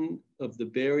student of the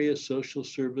Bay Area Social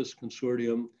Service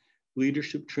Consortium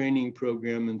Leadership Training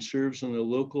Program and serves on the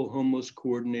local homeless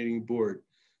coordinating board.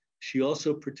 She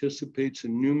also participates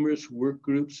in numerous work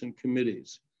groups and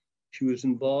committees. She was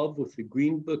involved with the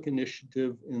Green Book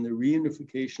Initiative and the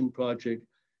Reunification Project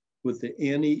with the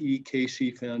Annie E. Casey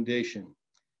Foundation.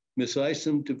 Ms.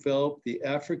 Isom developed the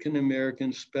African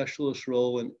American Specialist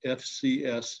role in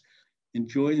FCS and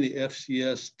joined the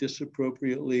FCS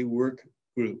Disappropriately Work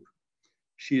Group.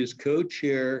 She is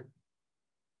co-chair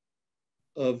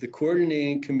of the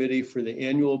coordinating committee for the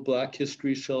annual Black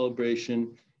History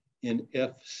Celebration in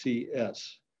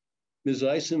FCS. Ms.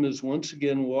 Isom is once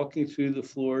again walking through the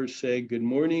floor saying good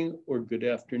morning or good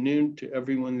afternoon to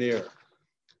everyone there,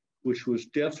 which was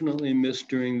definitely missed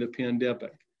during the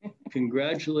pandemic.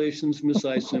 Congratulations, Ms.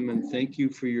 Isom, and thank you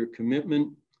for your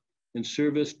commitment and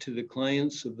service to the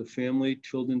clients of the Family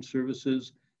Children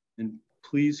Services, and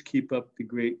please keep up the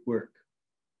great work.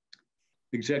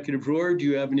 Executive Rohr, do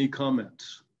you have any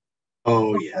comments?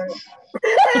 Oh, yes.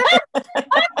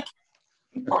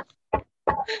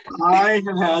 I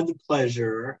have had the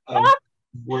pleasure of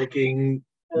working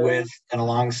with and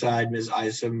alongside Ms.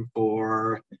 Isom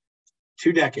for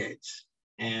 2 decades.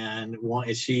 And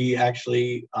she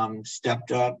actually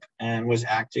stepped up and was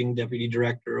acting deputy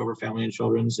director over Family and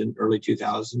Children's in early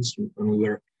 2000s when we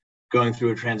were going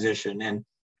through a transition. And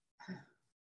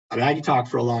I mean, I could talk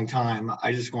for a long time.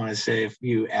 I just want to say a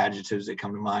few adjectives that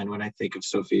come to mind when I think of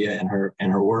Sophia and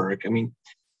her work. I mean,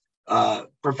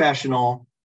 professional,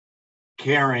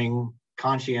 caring,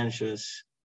 conscientious,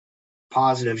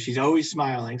 positive. She's always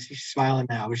smiling. She's smiling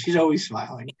now, but she's always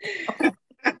smiling.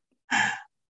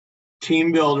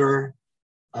 Team builder,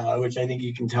 which I think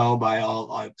you can tell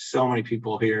by so many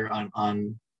people here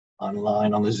online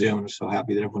on the Zoom. I'm so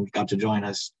happy that everyone got to join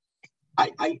us. I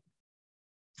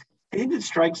think that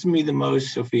strikes me the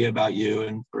most, Sophia, about you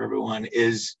and for everyone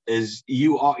is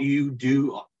you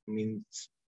do. I mean,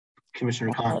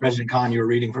 Commissioner Khan, President Khan, you were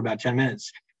reading for about 10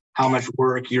 minutes how much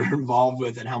work you're involved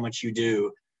with and how much you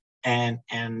do, and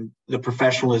the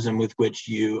professionalism with which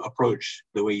you approach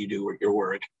the way you do your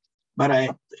work.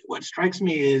 But what strikes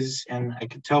me is, and I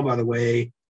could tell by the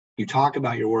way you talk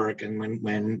about your work, and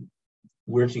when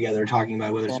we're together talking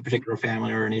about whether it's a particular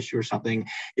family or an issue or something,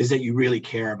 is that you really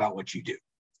care about what you do.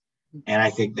 And I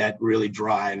think that really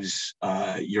drives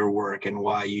your work and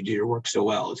why you do your work so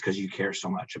well. It's because you care so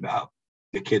much about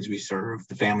the kids we serve,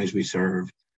 the families we serve,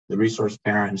 the resource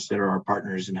parents that are our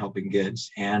partners in helping kids,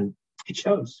 and it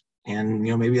shows. And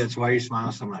maybe that's why you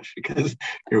smile so much, because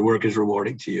your work is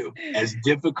rewarding to you. As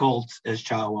difficult as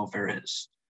child welfare is,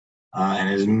 and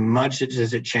as much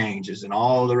as it changes and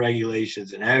all the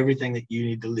regulations and everything that you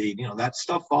need to lead, that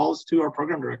stuff falls to our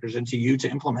program directors and to you to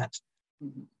implement,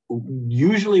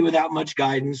 usually without much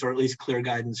guidance, or at least clear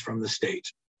guidance from the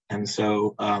state. And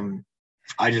so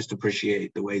I just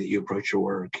appreciate the way that you approach your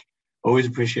work. Always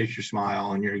appreciate your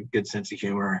smile and your good sense of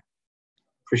humor.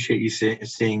 Appreciate you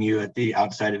seeing you at the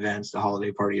outside events, the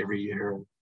holiday party every year.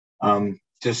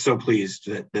 Just so pleased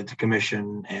that the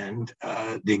commission and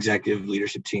the executive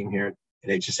leadership team here at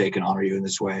HSA can honor you in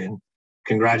this way. And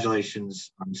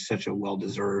congratulations on such a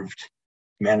well-deserved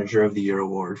Manager of the Year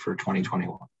award for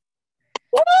 2021.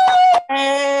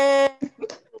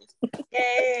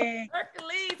 Yay!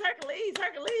 Hercules.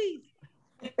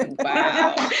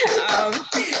 Wow.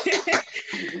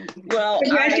 Well,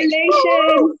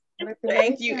 Congratulations.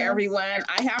 Thank you, everyone.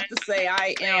 I have to say,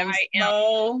 I am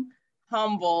so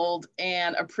humbled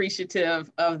and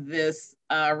appreciative of this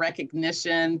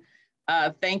recognition.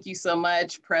 Thank you so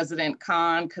much, President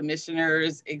Khan,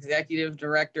 commissioners, Executive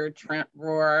Director Trent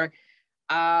Rohr.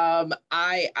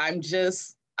 I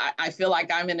feel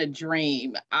like I'm in a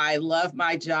dream. I love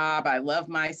my job. I love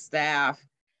my staff.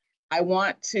 I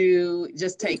want to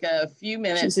just take a few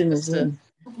minutes to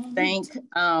thank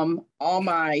all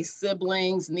my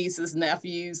siblings, nieces,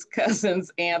 nephews,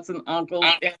 cousins, aunts, and uncles,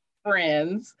 and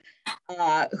friends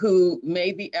who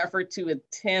made the effort to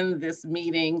attend this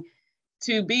meeting,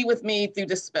 to be with me through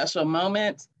this special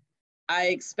moment.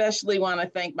 I especially want to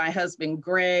thank my husband,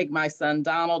 Greg, my son,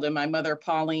 Donald, and my mother,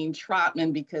 Pauline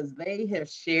Trotman, because they have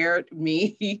shared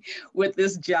me with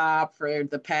this job for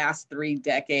the past 3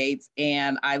 decades,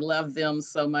 and I love them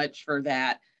so much for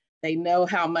that. They know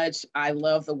how much I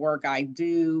love the work I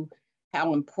do,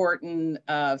 how important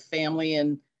family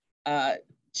and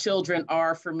children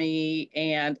are for me,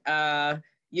 and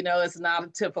it's not a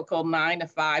typical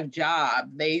 9-to-5 job.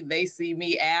 They see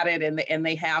me at it, and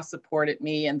they have supported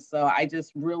me. And so I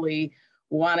just really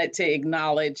wanted to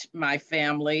acknowledge my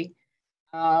family.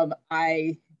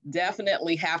 I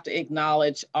definitely have to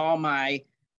acknowledge all my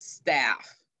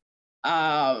staff.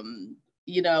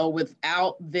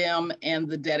 Without them and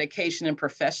the dedication and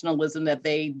professionalism that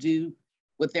they do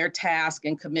with their task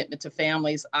and commitment to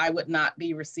families, I would not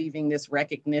be receiving this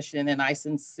recognition. And I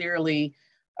sincerely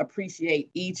appreciate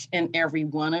each and every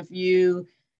one of you.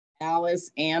 Alice,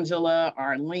 Angela,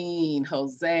 Arlene,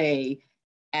 Jose,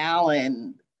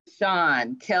 Alan,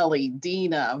 Sean, Kelly,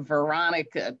 Dina,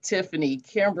 Veronica, Tiffany,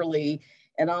 Kimberly,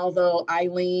 and although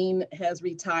Eileen has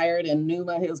retired and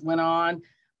Numa has went on,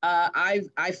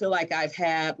 I feel like I've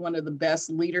had one of the best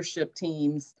leadership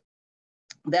teams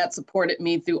that supported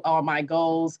me through all my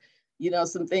goals. You know,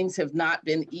 some things have not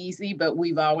been easy, but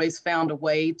we've always found a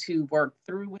way to work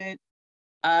through it.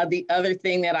 The other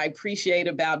thing that I appreciate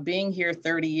about being here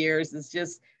 30 years is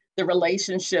just the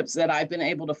relationships that I've been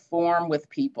able to form with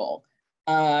people.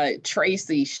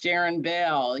 Tracy, Sharon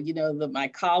Bell, you know, my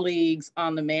colleagues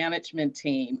on the management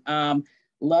team.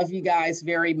 Love you guys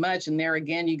very much. And there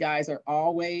again, you guys are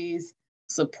always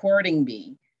supporting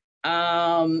me.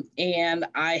 And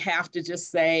I have to just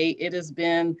say, it has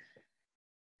been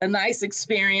a nice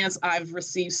experience. I've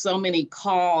received so many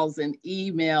calls and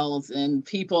emails and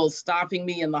people stopping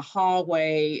me in the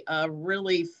hallway,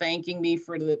 really thanking me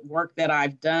for the work that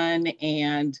I've done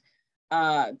and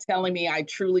telling me I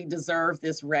truly deserve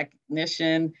this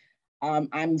recognition.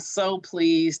 I'm so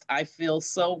pleased. I feel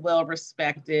so well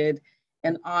respected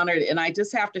and honored. And I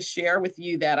just have to share with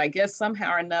you that I guess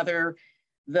somehow or another,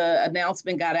 the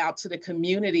announcement got out to the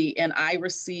community and I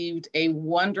received a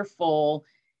wonderful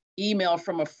email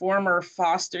from a former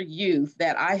foster youth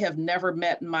that I have never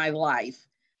met in my life.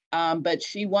 But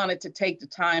she wanted to take the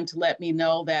time to let me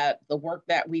know that the work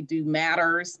that we do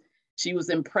matters. She was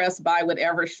impressed by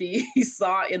whatever she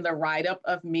saw in the write-up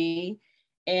of me.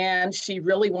 And she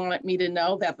really wanted me to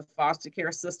know that the foster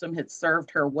care system had served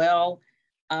her well.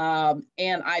 And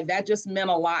that just meant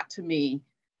a lot to me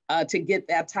to get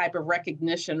that type of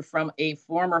recognition from a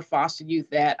former foster youth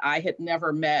that I had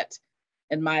never met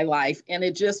in my life. And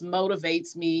it just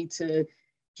motivates me to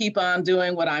keep on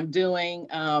doing what I'm doing.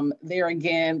 There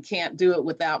again, can't do it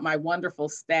without my wonderful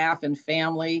staff and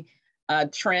family.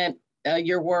 Trent,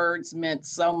 your words meant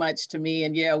so much to me.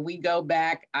 And yeah, we go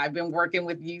back. I've been working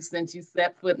with you since you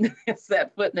set foot in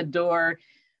the door.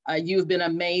 You've been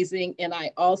amazing. And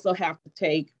I also have to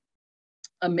take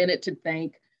a minute to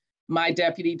thank my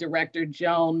Deputy Director,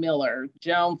 Joan Miller.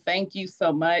 Joan, thank you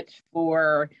so much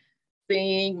for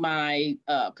seeing my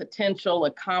potential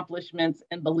accomplishments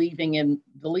and believing in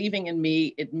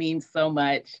me. It means so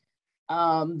much.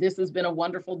 This has been a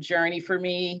wonderful journey for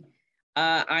me.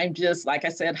 I'm just, like I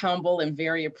said, humble and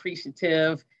very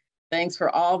appreciative. Thanks for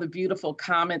all the beautiful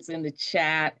comments in the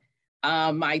chat.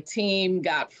 My team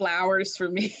got flowers for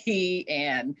me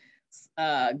and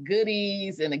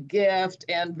goodies and a gift.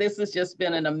 And this has just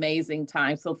been an amazing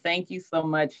time. So thank you so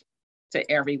much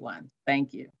to everyone.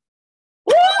 Thank you.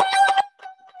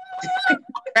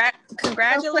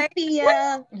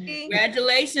 Congratulations.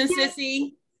 Congratulations,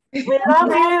 Sissy. We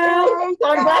love you.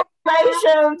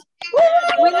 Congratulations.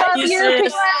 We love you.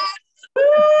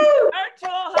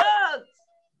 Virtual hugs.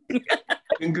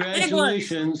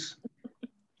 Congratulations.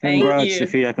 Thank Congrats, you.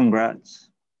 Sophia. Congrats.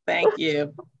 Thank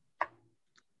you.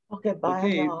 Okay, bye.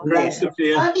 Okay. Congrats,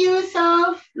 Sophia. Love you,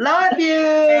 Soph. Love you.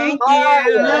 Thank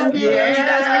you. Love you. You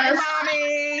guys are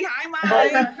mommy. Hi,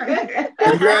 mommy.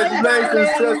 Congratulations,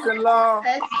 sister-in-law.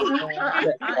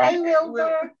 Hi,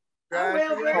 Wilbur.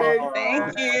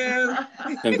 Thank you.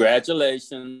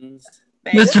 Congratulations.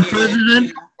 Thank Mr. you.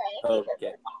 President,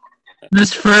 Okay.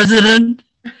 Mr. President,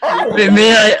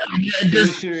 may I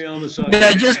just Commissioner Yamasaki. May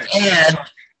I just add,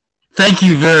 thank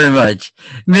you very much.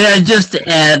 May I just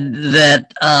add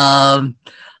that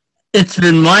it's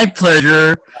been my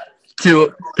pleasure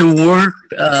to work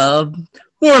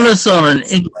more or less on an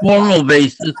informal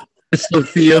basis with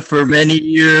Sophia for many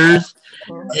years.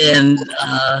 And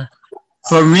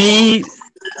for me,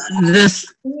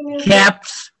 this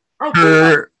caps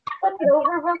her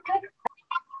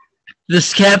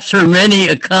many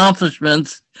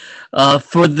accomplishments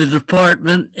for the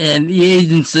department and the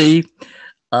agency,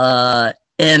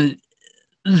 and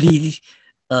the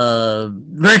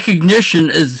recognition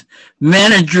as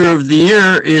Manager of the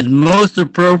Year is most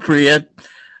appropriate.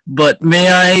 But may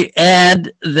I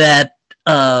add that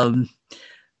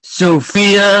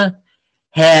Sophia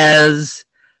has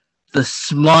the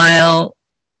smile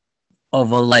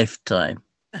of a lifetime.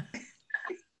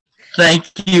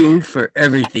 Thank you for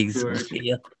everything, Sure.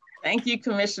 Sophia. Thank you,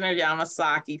 Commissioner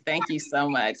Yamasaki. Thank you so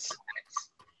much.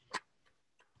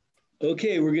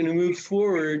 Okay, we're going to move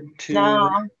forward to.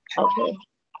 No. Okay.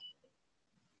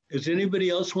 Does anybody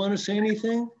else want to say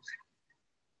anything?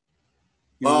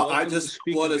 You're I welcome to just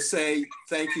speak. want to say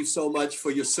thank you so much for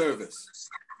your service,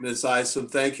 Ms. Isom.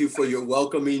 Thank you for your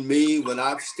welcoming me when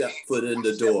I've stepped foot in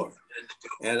the door.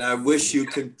 And I wish you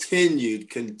continued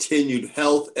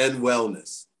health and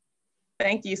wellness.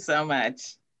 Thank you so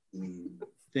much.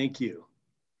 Thank you.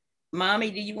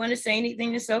 Mommy, do you want to say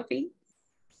anything to Sophie?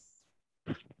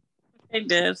 Hey,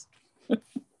 Des.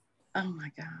 Oh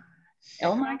my God.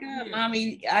 Oh my God,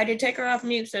 Mommy, I did take her off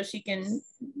mute so she can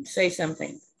say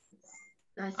something.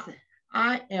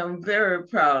 I am very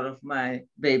proud of my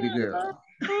baby girl.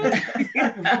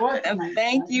 And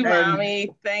thank you, Mommy.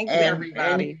 Thank you,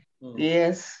 everybody.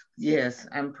 Yes, Yes,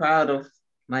 I'm proud of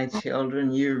my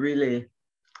children. You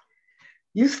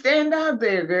stand out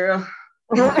there, girl.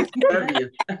 Love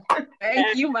you.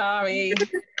 Thank you, Mommy.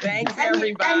 Thanks,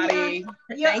 everybody.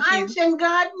 Your aunt and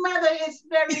godmother is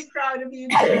very proud of you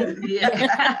too.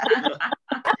 Yeah.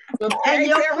 Well, And thanks,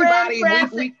 your everybody.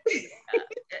 friend,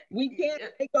 We can't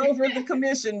take over the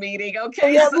commission meeting,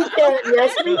 okay? Yeah, we can.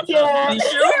 Yes, we can. You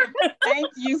sure? Thank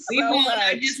you so We won't. much.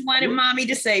 I just wanted Mommy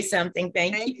to say something.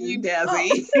 Thank you.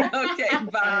 Desi. Okay,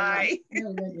 bye.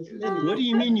 What do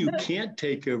you mean you can't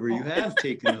take over? You have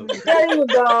taken over. There you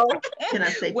go. Can I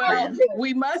say Well, friend?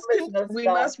 we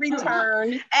must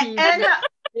return to And,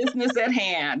 business at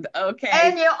hand, okay?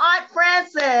 and your Aunt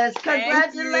Frances. Thank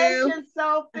Congratulations,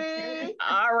 Sophie.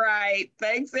 All right.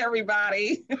 Thanks,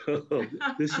 everybody. Oh,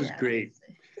 this is great.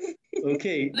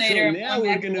 Okay, Later. so now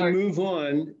we're going to move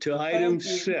on to item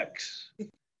 6,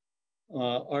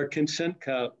 our consent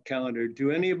calendar.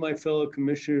 Do any of my fellow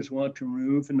commissioners want to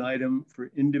remove an item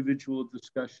for individual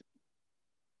discussion?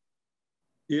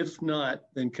 If not,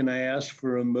 then can I ask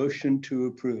for a motion to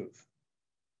approve?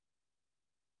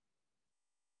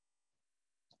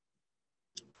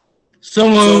 So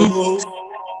moved.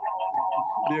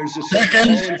 There's a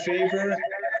Second. All in favor?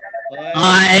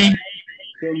 Aye.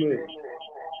 So moved.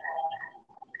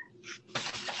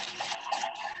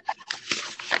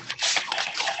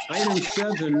 Item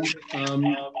 7,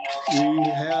 we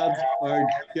have our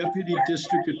Deputy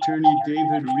District Attorney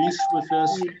David Reese with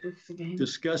us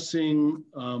discussing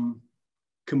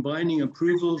combining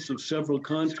approvals of several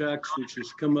contracts, which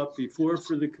has come up before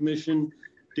for the commission.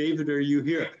 David, are you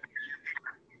here?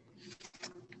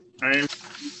 Hi,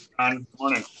 good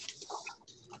morning.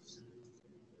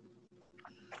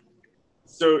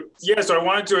 So I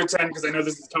wanted to attend because I know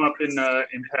this has come up in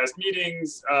past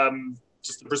meetings.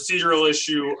 Just the procedural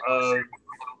issue of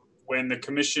when the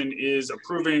commission is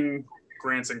approving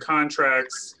grants and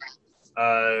contracts,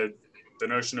 the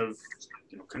notion of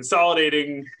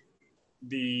consolidating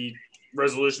the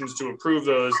resolutions to approve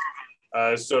those,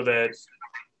 so that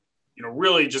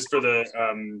really just for the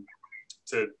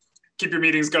to keep your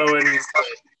meetings going.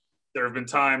 There have been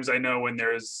times I know when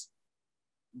there's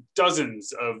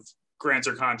dozens of grants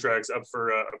or contracts up for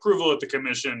approval at the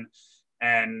commission,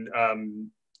 and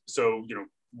so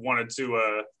wanted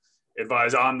to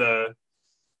advise on the,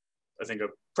 I think, a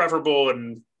preferable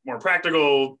and more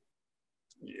practical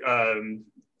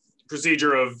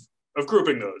procedure of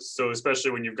grouping those. So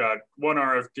especially when you've got one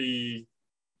RFP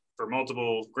for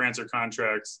multiple grants or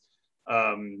contracts,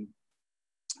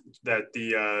 that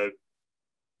the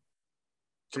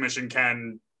commission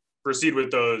can proceed with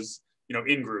those,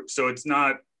 in groups. So it's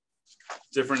not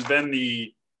different than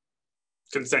the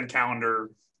consent calendar,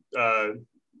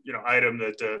 item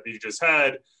that you just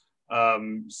had.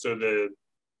 So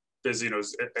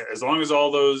there's, as long as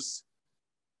all those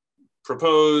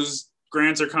proposed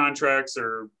grants or contracts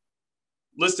are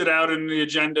listed out in the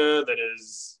agenda that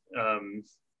is,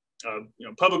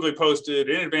 publicly posted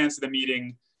in advance of the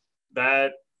meeting,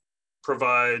 that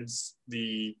provides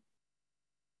the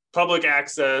public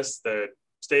access that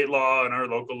state law and our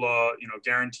local law,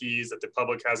 guarantees that the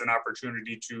public has an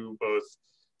opportunity to both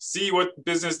see what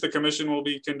business the commission will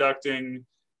be conducting,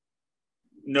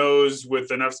 knows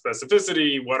with enough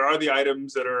specificity what are the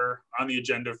items that are on the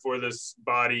agenda for this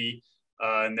body,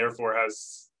 and therefore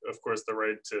has, of course, the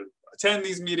right to attend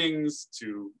these meetings,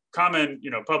 to comment,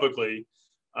 publicly.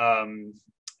 From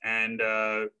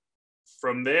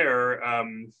there, I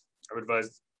would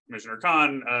advise Commissioner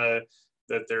Khan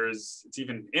that it's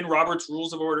even in Robert's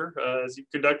Rules of Order as you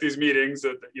conduct these meetings,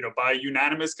 that by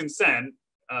unanimous consent,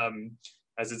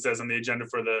 as it says on the agenda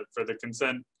for the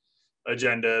consent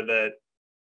agenda, that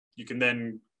you can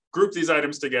then group these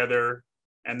items together,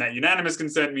 and that unanimous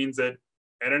consent means that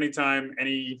at any time,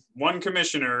 any one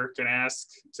commissioner can ask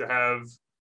to have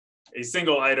a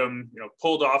single item,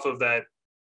 pulled off of that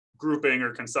grouping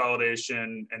or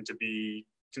consolidation and to be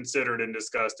considered and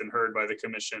discussed and heard by the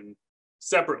commission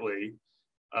separately.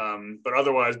 But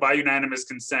otherwise, by unanimous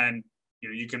consent,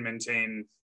 you can maintain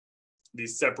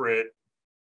these separate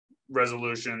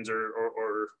resolutions,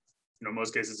 or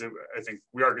most cases, I think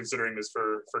we are considering this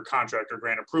for contract or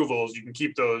grant approvals. You can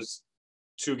keep those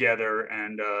together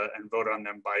and vote on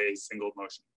them by a single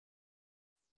motion.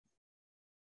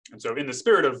 And so, in the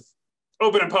spirit of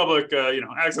open and public,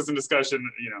 access and discussion,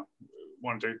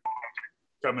 wanted to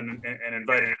come in and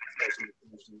invite any discussion the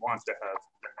commission wants to have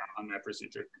on that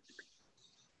procedure.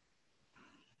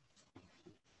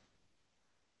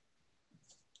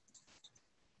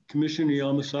 Commissioner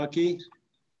Yamasaki.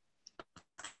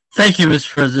 Thank you, Mr.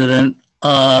 President.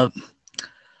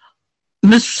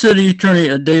 Mr. City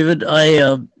Attorney David,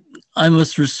 I I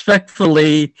must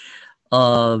respectfully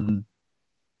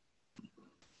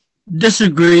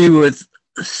disagree with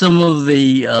some of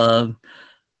the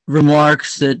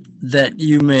remarks that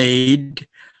you made.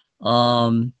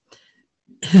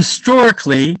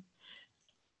 Historically,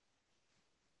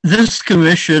 this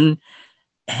commission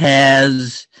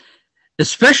has,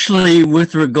 especially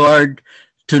with regard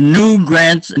to new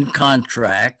grants and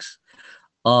contracts,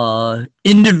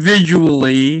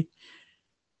 individually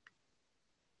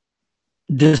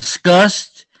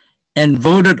discussed and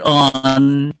voted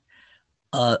on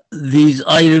these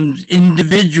items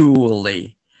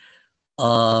individually.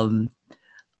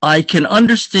 I can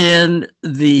understand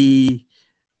the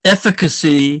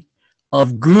efficacy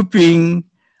of grouping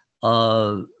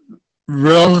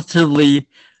relatively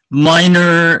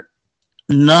minor,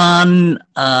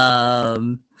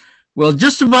 well,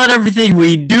 just about everything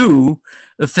we do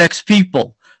affects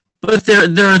people. But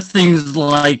there are things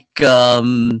like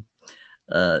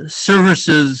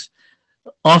services,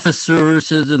 office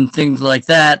services and things like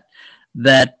that,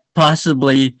 that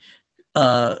possibly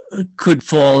could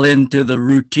fall into the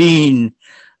routine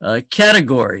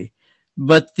category.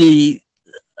 But and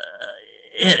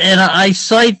I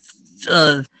cite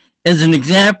as an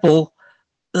example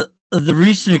the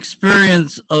recent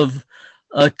experience of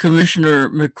Commissioner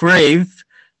McRae,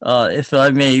 if I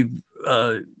may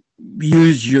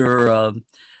use your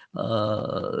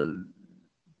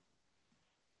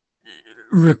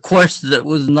request that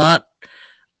was not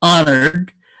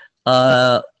honored,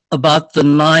 about the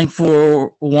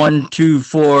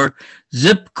 94124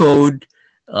 zip code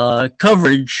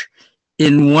coverage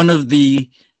in one of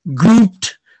the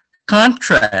grouped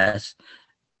contrasts.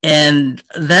 And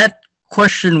that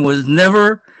question was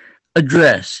never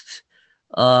addressed.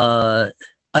 I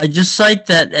just cite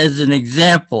that as an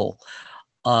example.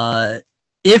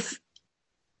 If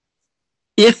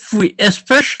we,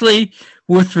 especially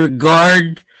with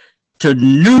regard to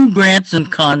new grants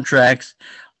and contracts,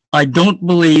 I don't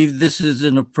believe this is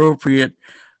an appropriate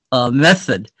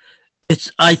method.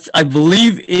 I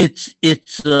believe it's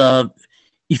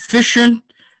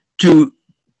efficient to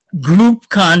group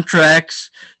contracts,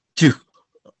 to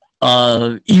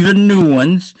even new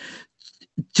ones,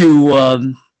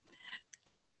 to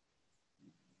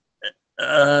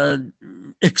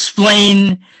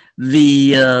explain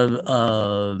the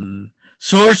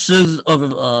sources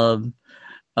of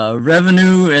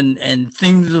revenue and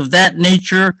things of that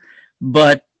nature.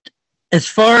 But as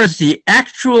far as the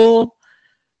actual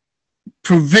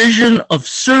provision of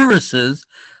services,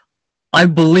 I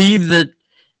believe that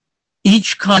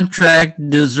each contract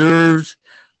deserves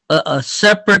a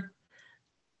separate,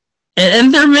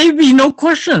 and there may be no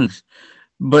questions,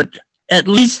 but at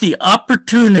least the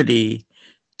opportunity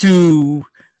to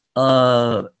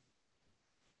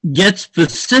get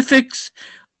specifics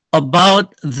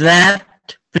about that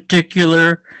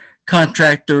particular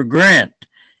contract or grant.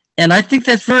 And I think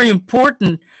that's very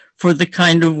important for the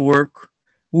kind of work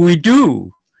we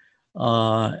do.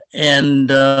 As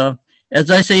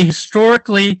I say,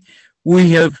 historically,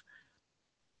 we have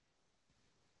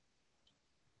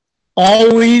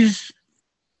always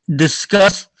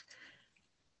discussed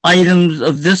items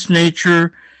of this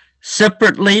nature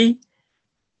separately,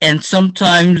 and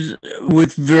sometimes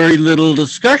with very little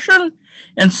discussion,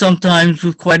 and sometimes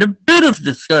with quite a bit of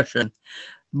discussion.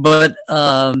 But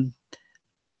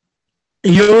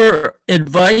your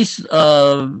advice,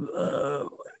 for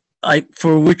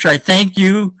which I thank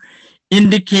you,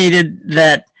 indicated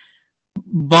that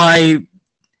by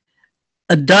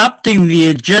adopting the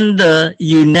agenda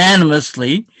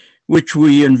unanimously, which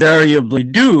we invariably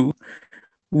do,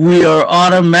 we are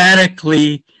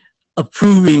automatically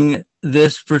approving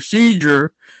this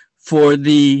procedure for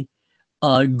the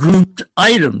grouped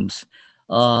items.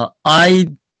 I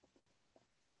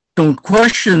don't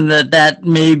question that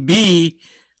may be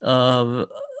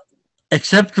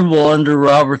acceptable under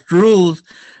Robert's rules,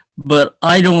 but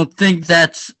I don't think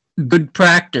that's good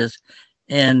practice.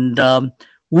 And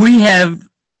we have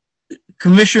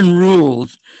commission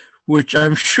rules, which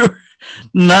I'm sure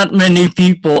not many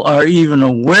people are even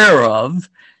aware of,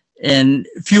 and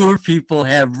fewer people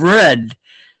have read.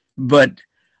 But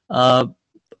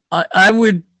I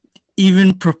would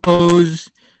even propose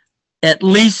at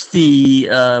least the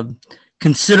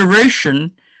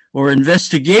consideration or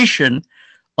investigation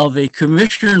of a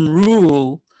commission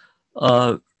rule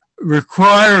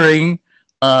requiring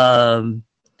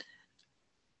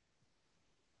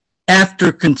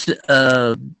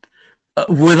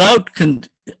without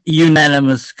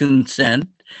unanimous consent,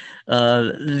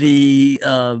 the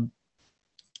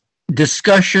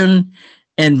discussion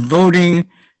and voting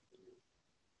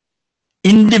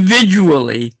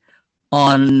individually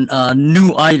on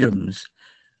new items,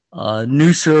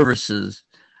 new services,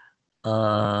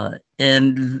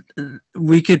 and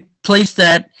we could place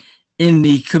that in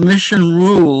the commission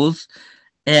rules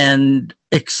and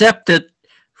accept it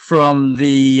from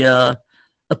the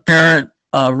apparent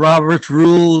Robert's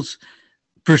Rules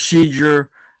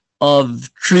procedure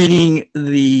of treating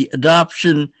the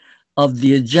adoption of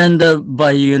the agenda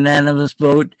by unanimous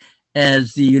vote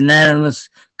as the unanimous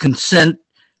consent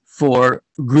for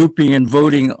grouping and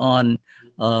voting on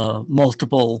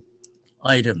multiple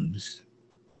items.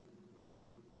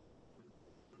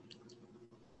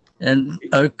 And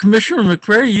Commissioner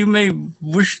McCrary, you may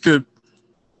wish to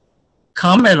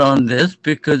comment on this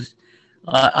because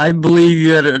I believe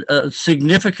you had a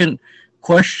significant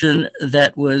question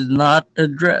that was not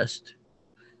addressed.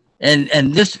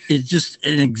 And this is just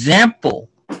an example.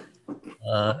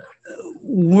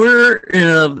 We're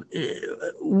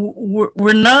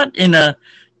not in a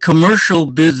commercial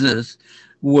business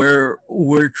where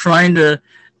we're trying to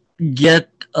get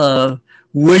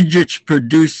widgets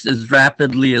produced as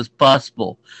rapidly as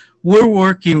possible. We're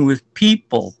working with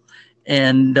people,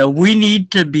 and we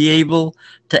need to be able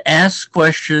to ask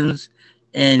questions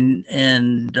and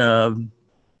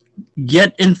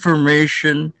get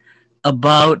information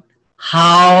about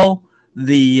how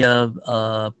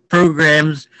the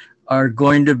programs are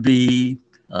going to be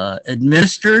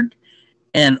administered.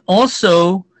 And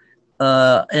also,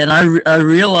 and I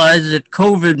realize that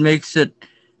COVID makes it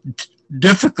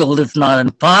difficult, if not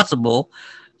impossible,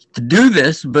 to do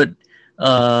this, but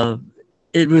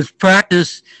it was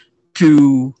practiced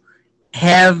to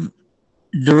have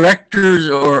directors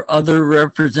or other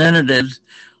representatives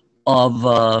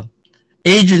of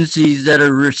agencies that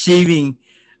are receiving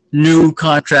new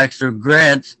contracts or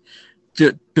grants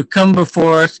to come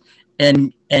before us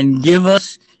and give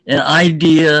us an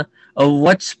idea of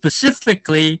what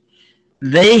specifically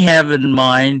they have in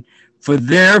mind for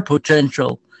their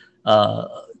potential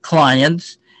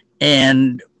clients,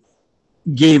 and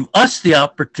gave us the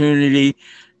opportunity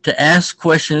to ask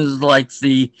questions like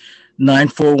the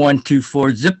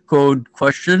 94124 zip code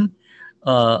question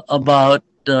about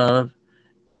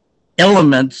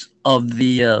elements of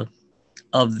the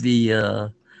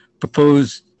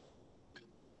proposed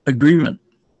agreement.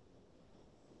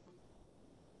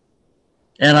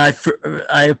 And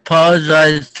I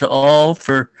apologize to all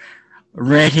for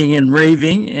ranting and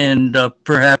raving and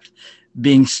perhaps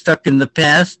being stuck in the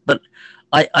past, but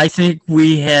I think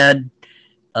we had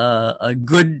a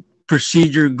good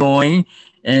procedure going,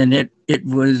 and it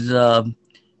was,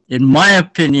 in my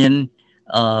opinion,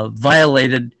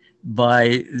 violated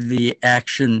by the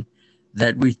action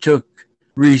that we took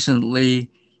recently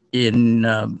in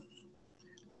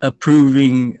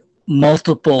approving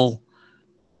multiple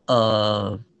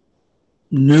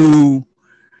new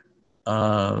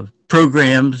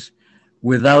programs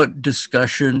without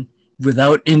discussion,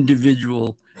 without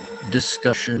individual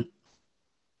discussion.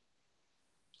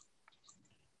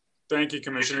 Thank you,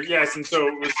 Commissioner. Yes, and so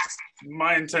it was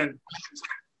my intent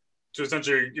to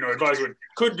essentially, advise what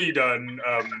could be done,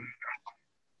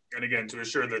 and again, to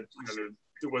assure that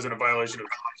there wasn't a violation of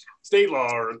state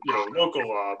law or local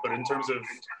law, but in terms of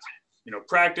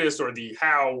practice or the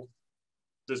how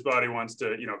this body wants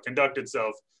to conduct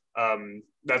itself.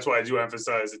 That's why I do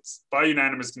emphasize it's by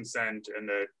unanimous consent, and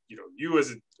that you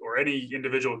as or any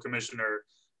individual commissioner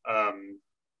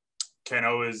can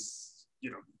always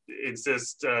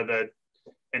insist that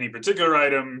any particular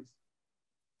item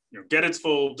get its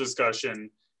full discussion,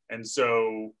 and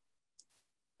so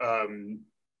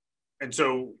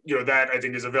that I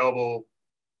think is available.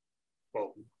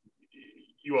 Well,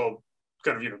 you all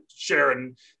kind of share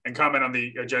and comment on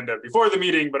the agenda before the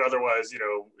meeting, but otherwise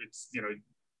it's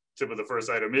tip of the first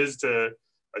item is to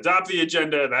adopt the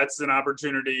agenda. That's an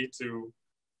opportunity to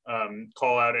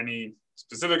call out any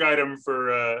specific item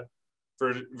for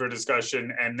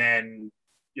discussion, and then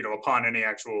upon any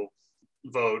actual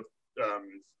vote,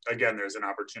 again, there's an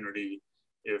opportunity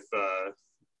if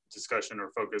discussion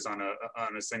or focus on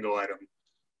a single item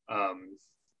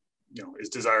is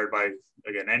desired by,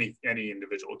 again, any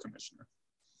individual commissioner.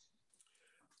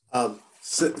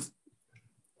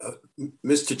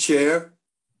 Mr. Chair,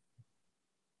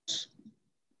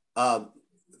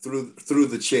 through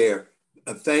the chair,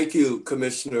 thank you,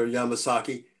 Commissioner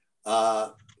Yamasaki.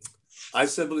 I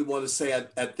simply want to say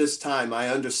at this time, I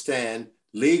understand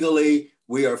legally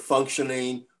we are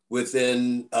functioning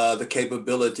within the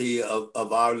capability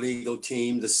of our legal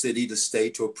team, the city, the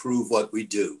state, to approve what we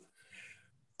do.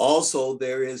 Also,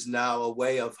 there is now a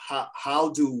way of how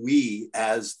do we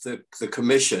as the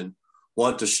commission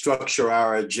want to structure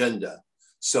our agenda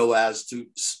so as to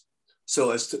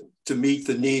so as to meet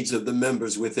the needs of the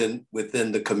members within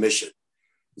the commission.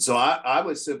 So I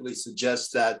would simply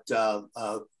suggest that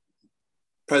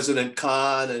President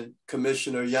Khan and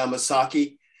Commissioner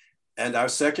Yamasaki and our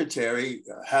secretary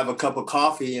have a cup of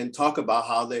coffee and talk about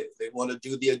how they want to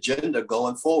do the agenda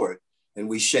going forward, and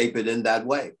we shape it in that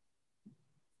way.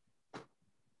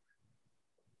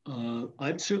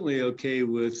 I'm certainly okay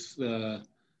with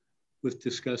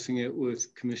discussing it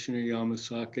with Commissioner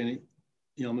Yamasaki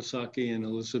and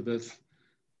Elizabeth.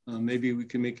 Maybe we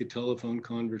can make a telephone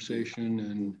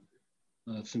conversation,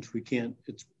 and since we can't,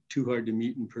 it's too hard to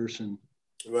meet in person.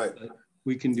 Right.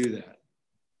 We can do that.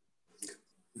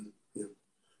 Yeah.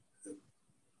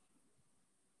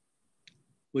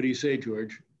 What do you say,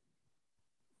 George?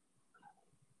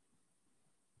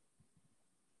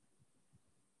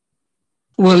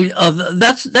 Well,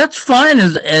 that's fine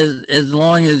as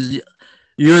long as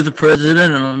you're the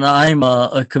president and I'm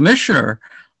a commissioner.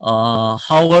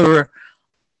 However,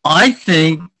 I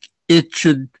think it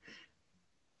should.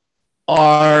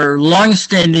 Our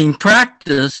longstanding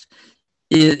practice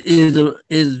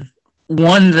is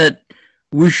one that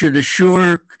we should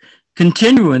assure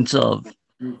continuance of,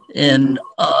 and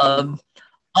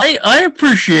I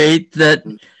appreciate that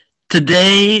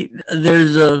today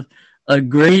there's a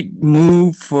great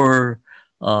move for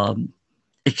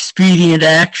expedient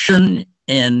action,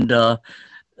 and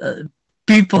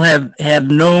people have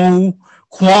no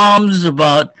qualms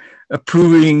about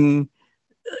approving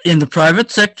in the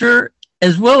private sector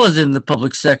as well as in the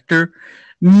public sector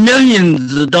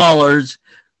millions of dollars,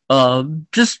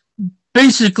 just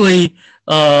basically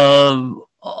on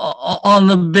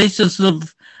the basis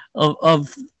of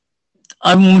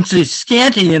I won't say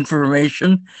scanty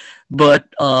information, but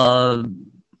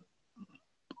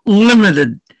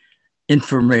limited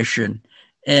information.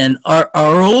 And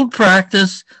our old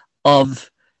practice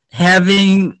of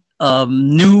having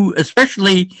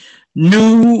especially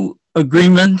new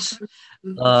agreements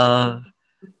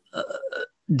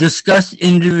discussed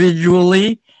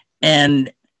individually,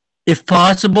 and if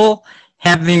possible,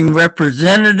 having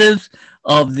representatives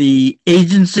of the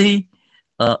agency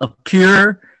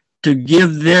appear to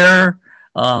give their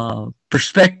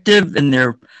perspective and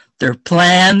their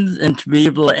plans, and to be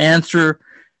able to answer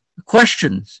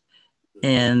questions.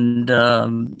 And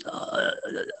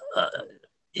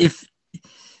if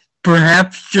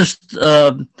perhaps just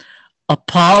a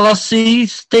policy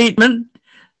statement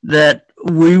that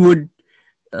we would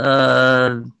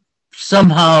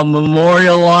somehow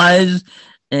memorialize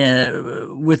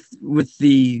with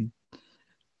the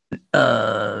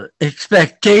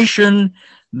expectation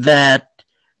that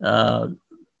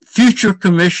future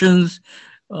commissions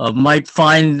might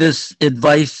find this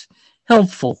advice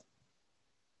helpful.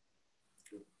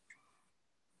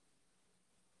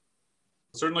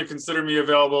 Certainly consider me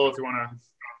available if you want to,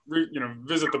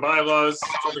 visit the bylaws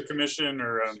for the commission,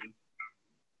 or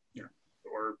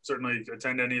or certainly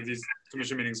attend any of these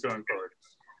commission meetings going forward.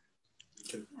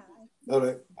 Okay. All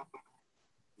right.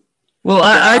 Well,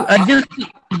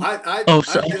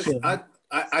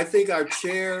 I think our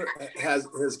chair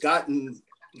has gotten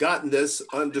this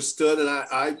understood, and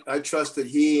I trust that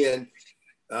he and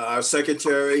our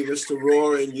secretary, Mr.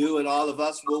 Rohr, and you and all of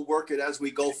us will work it as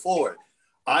we go forward.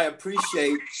 I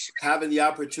appreciate having the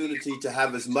opportunity to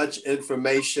have as much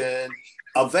information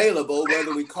available,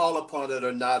 whether we call upon it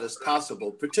or not, as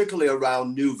possible, particularly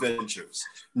around new ventures,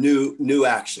 new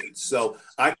actions. So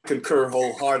I concur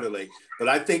wholeheartedly, but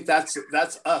I think that's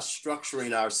us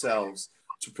structuring ourselves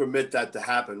to permit that to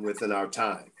happen within our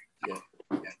time. Yeah.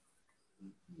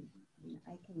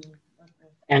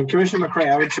 And Commissioner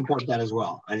McCray, I would support that as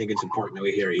well. I think it's important that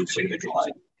we hear each individual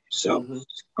item. So,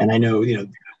 and I know,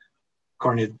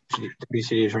 according to the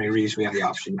City Attorney Reese, we have the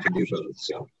option to do both.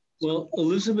 So, well,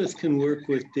 Elizabeth can work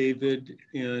with David,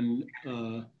 and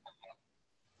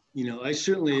I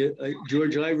certainly,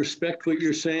 George, I respect what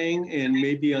you're saying, and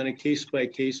maybe on a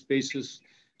case-by-case basis,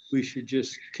 we should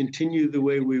just continue the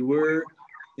way we were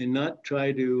and not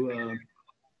try to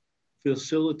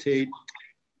facilitate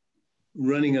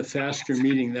running a faster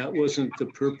meeting. That wasn't the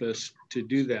purpose to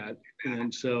do that.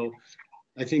 And so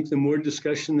I think the more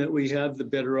discussion that we have, the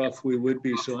better off we would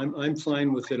be. So I'm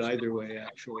fine with it either way,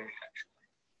 actually.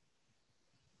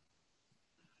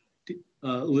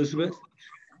 Elizabeth?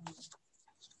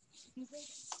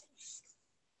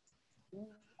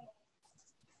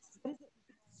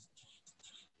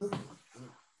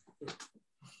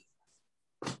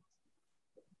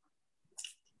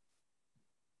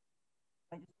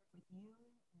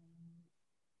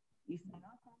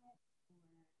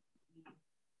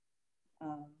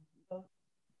 Both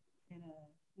in a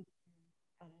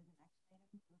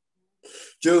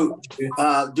Do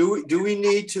we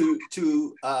need to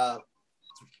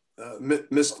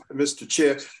Mr.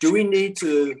 Chair, do we need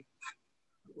to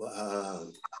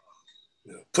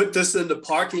put this in the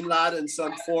parking lot in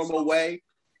some formal way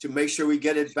to make sure we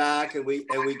get it back and we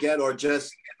get, or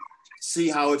just see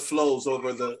how it flows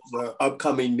over the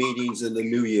upcoming meetings in the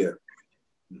new year?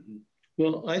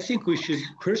 Well, I think we should,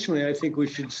 personally, I think we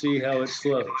should see how it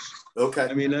flows. Okay.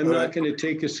 I mean, I'm not going to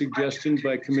take a suggestion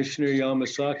by Commissioner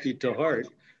Yamasaki to heart.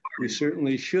 We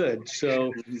certainly should.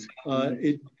 So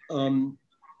I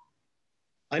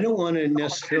don't want to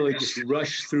necessarily just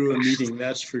rush through a meeting,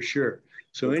 that's for sure.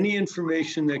 So any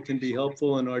information that can be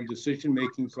helpful in our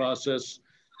decision-making process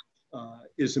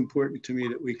is important to me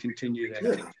that we continue that.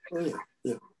 Yeah. Oh,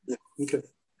 yeah. Okay.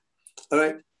 All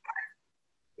right.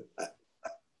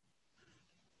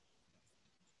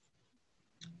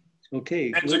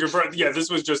 Okay. And to confirm, yeah, this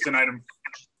was just an item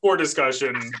for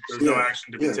discussion. There's no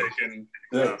action to be taken.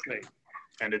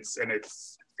 And it's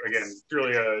again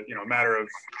purely a matter of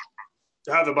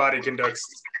how the body conducts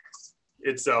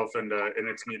itself and in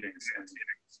its meetings.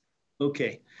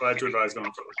 Okay. Glad to advise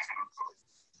going forward.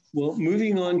 Well,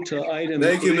 moving on to item.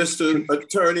 Thank you, Mr.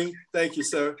 Attorney. Thank you,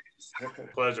 sir.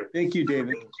 Pleasure. Thank you,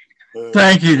 David.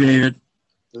 Thank you, David.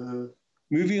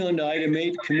 Moving on to item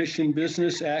 8, commission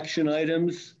business action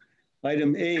items.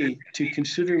 Item A, to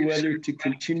consider whether to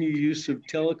continue use of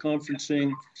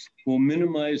teleconferencing will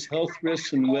minimize health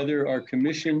risks and whether our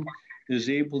commission is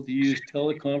able to use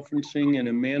teleconferencing in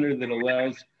a manner that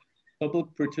allows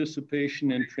public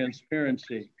participation and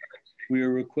transparency. We are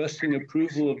requesting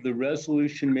approval of the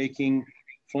resolution making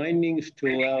findings to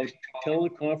allow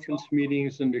teleconference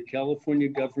meetings under California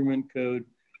Government Code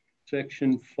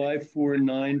Section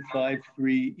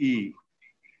 54953E.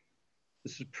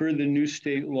 This is per the new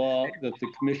state law that the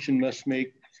commission must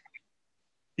make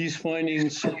these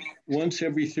findings once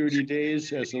every 30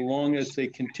 days as long as they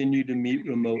continue to meet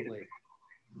remotely.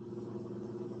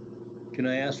 Can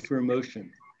I ask for a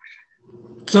motion?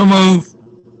 So move.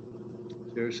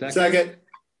 Is there a second? Second.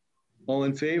 All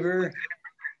in favor?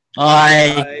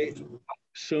 Aye.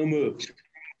 So moved.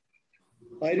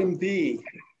 Item B,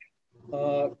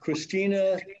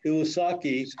 Christina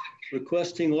Iwasaki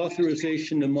requesting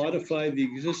authorization to modify the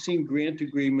existing grant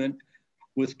agreement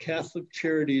with Catholic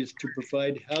Charities to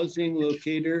provide housing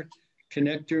locator,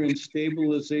 connector, and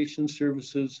stabilization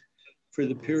services for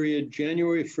the period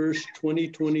January 1st,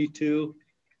 2022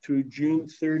 through June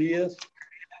 30th.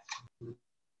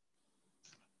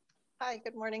 Hi,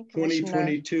 good morning, Commissioner.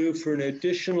 2022 for an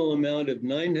additional amount of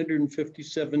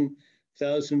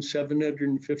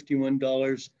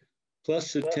 $957,751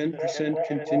 plus a 10%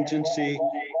 contingency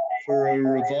for a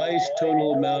revised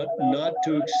total amount not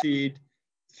to exceed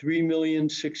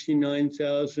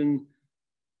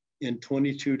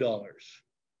 $3,069,022.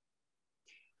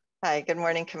 Hi, good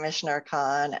morning, Commissioner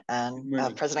Khan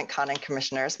and President Khan and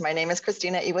commissioners. My name is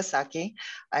Christina Iwasaki.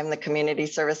 I'm the Community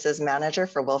Services Manager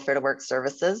for Welfare to Work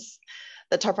Services.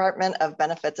 The Department of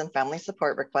Benefits and Family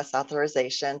Support requests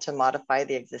authorization to modify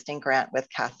the existing grant with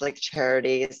Catholic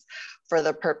Charities for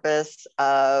the purpose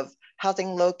of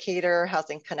housing locator,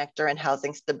 housing connector, and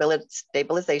housing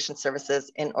stabilization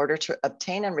services in order to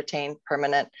obtain and retain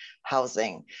permanent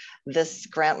housing. This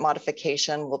grant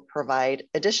modification will provide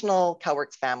additional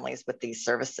CalWORKs families with these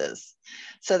services.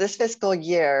 So this fiscal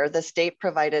year, the state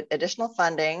provided additional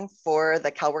funding for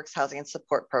the CalWORKs Housing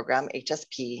Support Program,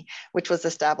 HSP, which was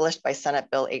established by Senate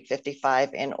Bill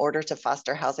 855 in order to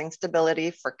foster housing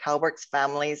stability for CalWORKs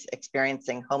families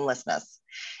experiencing homelessness.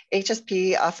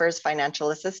 HSP offers financial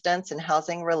assistance and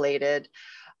housing-related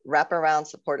wraparound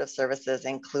supportive services,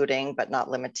 including but not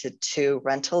limited to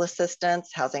rental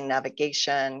assistance, housing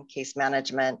navigation, case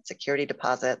management, security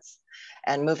deposits,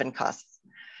 and move-in costs.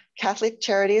 Catholic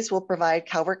Charities will provide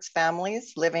CalWORKs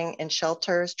families living in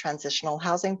shelters, transitional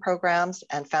housing programs,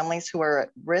 and families who are at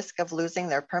risk of losing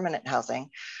their permanent housing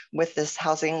with this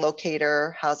housing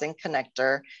locator, housing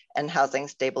connector, and housing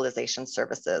stabilization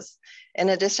services. In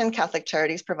addition, Catholic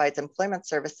Charities provides employment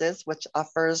services, which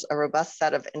offers a robust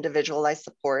set of individualized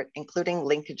support, including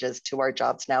linkages to our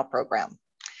Jobs Now program.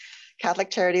 Catholic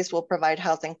Charities will provide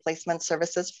housing placement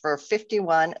services for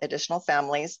 51 additional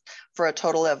families for a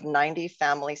total of 90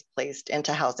 families placed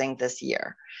into housing this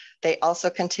year. They also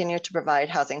continue to provide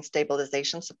housing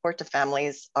stabilization support to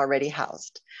families already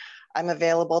housed. I'm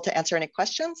available to answer any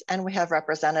questions, and we have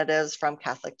representatives from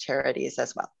Catholic Charities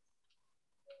as well.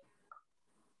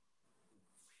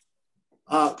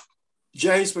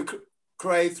 James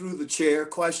McCray, through the chair,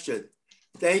 question.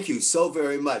 Thank you so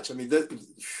very much. I mean,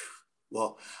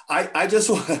 well, I just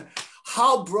want,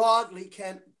 how broadly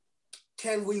can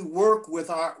we work with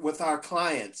our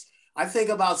clients? I think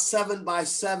about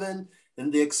 7x7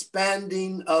 and the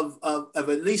expanding of at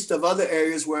least of other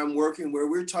areas where I'm working, where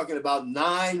we're talking about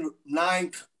nine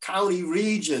county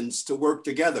regions to work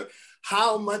together.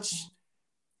 How much,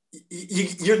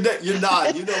 you're not, you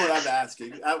know what I'm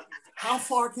asking. How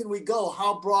far can we go?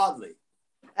 How broadly?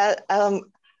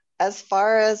 As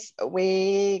far as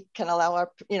we can allow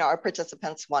our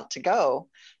participants want to go.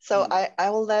 So I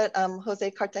will let Jose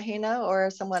Cartagena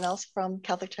or someone else from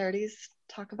Catholic Charities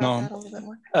talk about that a little bit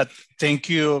more. Thank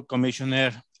you,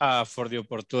 Commissioner, for the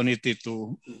opportunity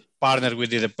to partner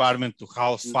with the department to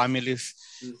house families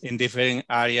in different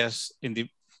areas in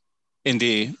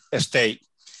the state.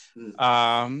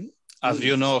 As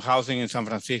you know, housing in San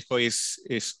Francisco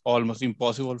is almost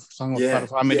impossible for some of our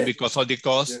families because of the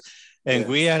cost. And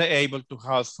we are able to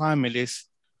house families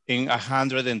in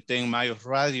 110 miles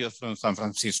radius from San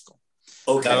Francisco.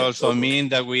 That also means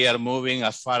that we are moving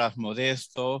as far as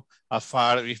Modesto, as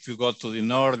far if you go to the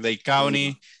north, Lake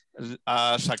County,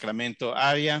 Sacramento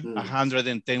area,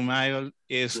 110 miles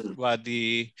is what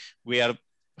we are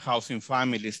housing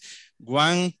families.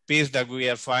 One piece that we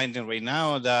are finding right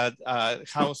now that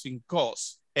housing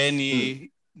costs, any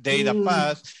day that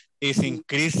pass is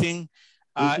increasing,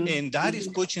 and that is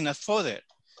pushing us further.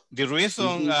 The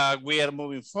reason we are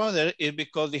moving further is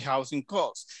because the housing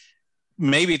costs.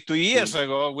 Maybe 2 years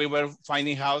ago, we were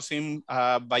finding housing,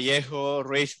 Vallejo,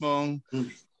 Richmond,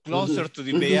 closer to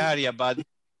the Bay Area, but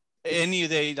any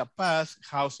day that passed,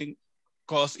 housing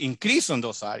costs increase on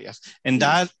those areas. And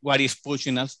that's what is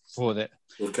pushing us further.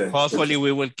 Hopefully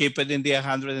we will keep it in the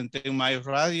 110 mile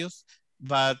radius,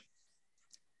 but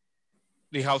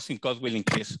the housing cost will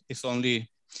increase. It's only,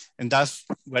 and that's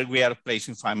where we are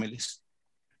placing families.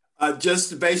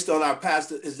 Just based on our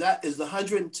past, is the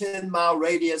 110 mile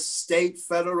radius state,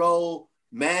 federal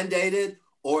mandated,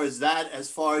 or is that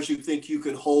as far as you think you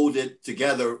can hold it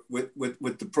together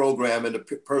with the program and the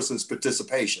person's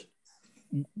participation?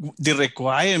 The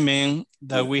requirement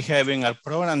that we have in our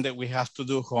program that we have to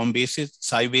do home visit,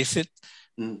 site visit,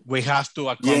 we have to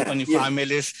accompany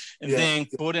families, and then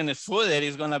putting it further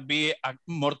is going to be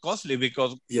more costly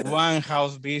because one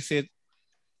house visit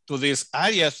to these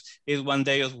areas is 1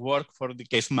 day of work for the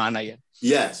case manager.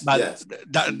 That's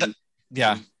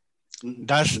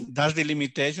the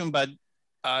limitation, but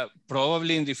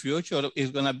probably in the future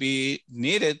it's going to be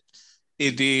needed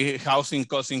if the housing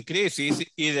cost increases,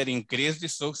 either increase the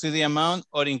subsidy amount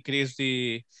or increase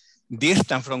the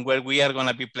distance from where we are going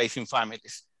to be placing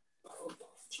families.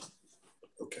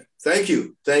 Okay, thank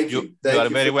you. You are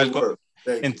very welcome.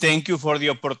 And thank you for the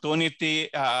opportunity.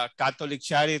 Catholic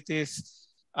Charities,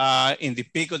 in the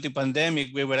peak of the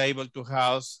pandemic, we were able to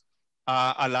house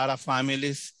a lot of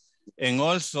families. And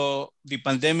also the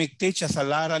pandemic teaches us a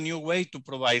lot of new ways to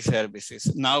provide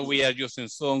services. Now we are using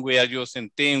Zoom, we are using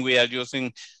Team, we are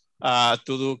using to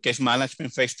do case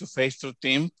management face-to-face through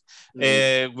Team.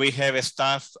 We have a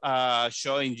staff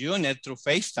showing unit through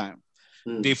FaceTime.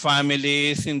 The family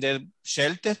is in the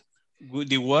shelter,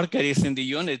 the worker is in the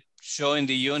unit, showing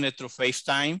the unit through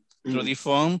FaceTime, through the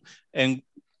phone, and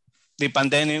the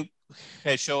pandemic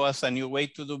has shown us a new way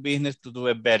to do business, to do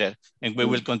it better, and we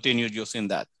will continue using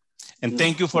that. And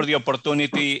thank you for the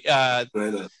opportunity that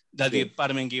the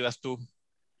department gave us to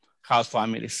house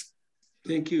families.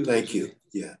 Thank you. Thank you.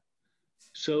 Yeah.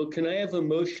 So can I have a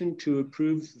motion to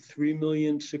approve the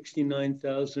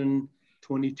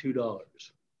 $3,069,022?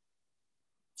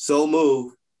 So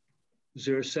move. Is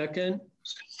there a second?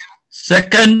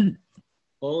 Second.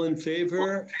 All in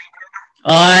favor?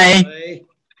 Aye. Aye.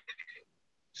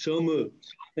 So moved.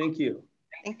 Thank you.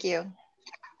 Thank you.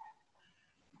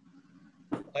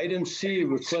 Item C,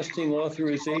 requesting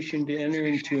authorization to enter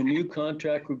into a new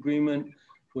contract agreement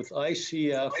with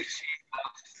ICF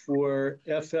for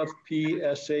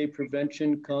FFP-SA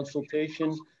prevention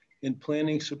consultation and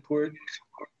planning support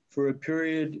for a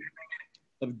period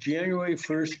of January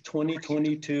 1st,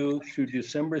 2022 through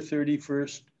December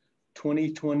 31st,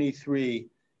 2023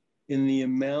 in the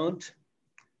amount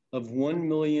of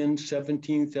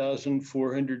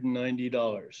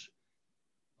 $1,017,490.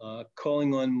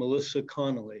 Calling on Melissa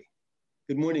Connolly.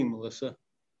 Good morning, Melissa.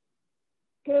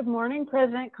 Good morning,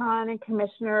 President Khan and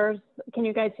commissioners. Can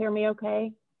you guys hear me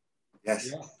okay?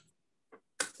 Yes.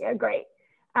 Yeah, great.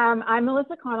 I'm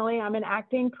Melissa Connolly. I'm an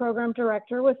acting program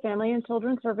director with Family and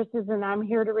Children Services, and I'm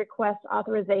here to request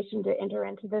authorization to enter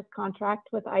into this contract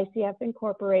with ICF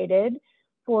Incorporated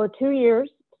for 2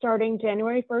 years, starting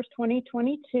January 1st,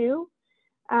 2022,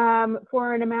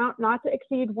 for an amount not to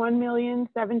exceed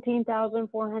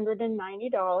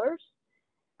 $1,017,490.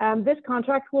 This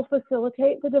contract will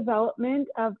facilitate the development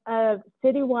of a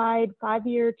citywide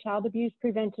 5-year child abuse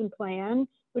prevention plan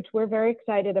which we're very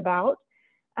excited about.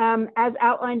 As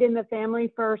outlined in the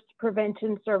Family First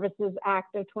Prevention Services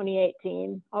Act of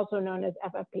 2018, also known as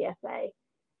FFPSA.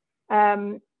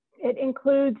 It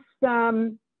includes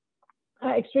some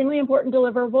extremely important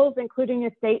deliverables, including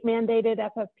a state-mandated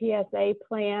FFPSA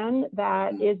plan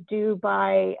that is due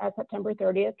by September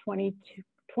 30th,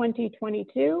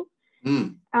 2022.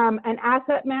 An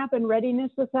asset map and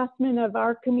readiness assessment of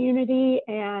our community,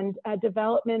 and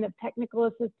development of technical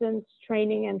assistance,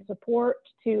 training, and support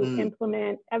to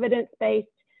implement evidence-based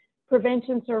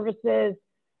prevention services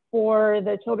for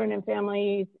the children and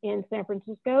families in San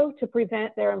Francisco to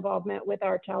prevent their involvement with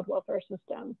our child welfare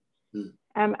system.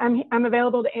 I'm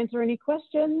available to answer any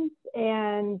questions,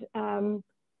 and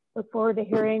look forward to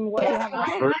hearing what you have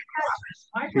to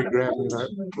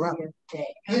say.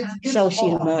 So she's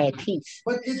more at peace.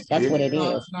 That's what it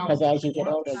is. Because as you get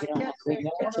older, you don't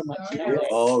remember too much.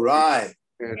 All right.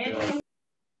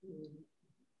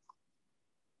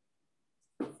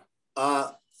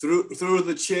 Through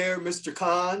the chair, Mr.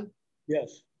 Khan.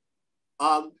 Yes.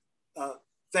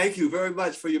 Thank you very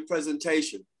much for your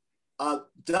presentation.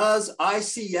 Does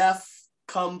ICF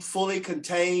come fully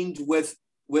contained with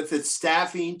its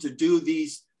staffing to do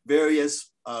these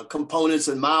various components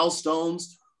and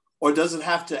milestones, or does it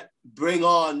have to bring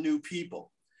on new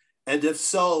people? And if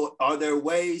so, are there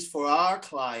ways for our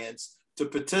clients to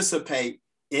participate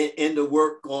in the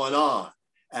work going on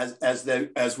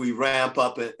as we ramp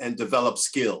up and develop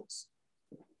skills?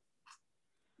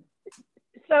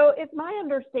 So it's my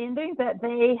understanding that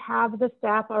they have the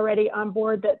staff already on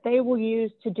board that they will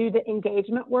use to do the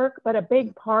engagement work, but a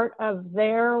big part of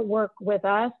their work with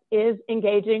us is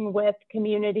engaging with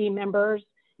community members,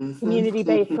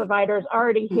 community-based providers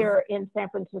already here in San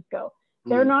Francisco.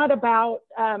 They're not about,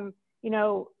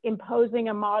 imposing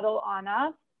a model on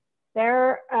us.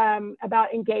 They're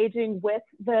about engaging with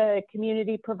the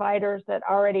community providers that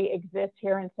already exist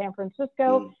here in San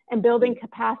Francisco and building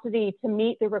capacity to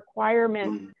meet the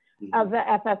requirements of the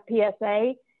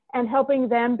FFPSA and helping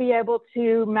them be able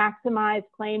to maximize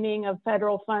claiming of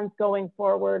federal funds going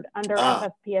forward under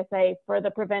FFPSA for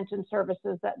the prevention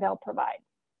services that they'll provide.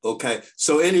 Okay,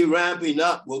 so any ramping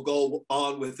up will go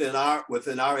on within our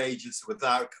agency,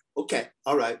 okay,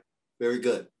 all right, very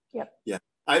good. Yep. Yeah.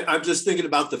 I'm just thinking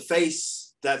about the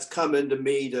face that's coming to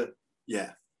me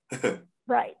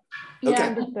Right. Yeah,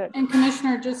 okay. And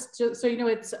Commissioner, just so you know,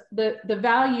 it's the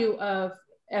value of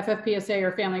FFPSA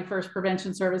or Family First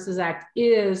Prevention Services Act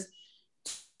is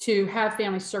to have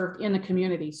families served in the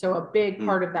community. So a big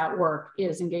part of that work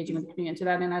is engaging with the community. To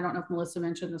that, and I don't know if Melissa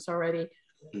mentioned this already,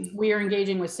 we are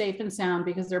engaging with Safe and Sound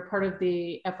because they're part of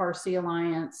the FRC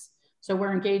Alliance. So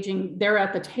we're engaging, they're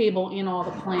at the table in all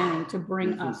the planning to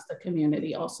bring us the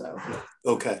community also.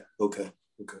 Okay.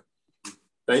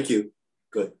 Thank you.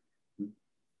 Good.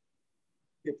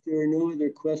 If there are no other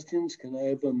questions, can I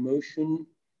have a motion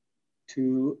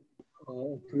to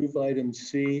approve item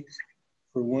C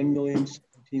for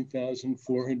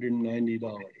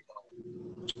 $1,017,490?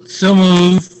 So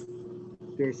moved. Is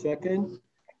there a second?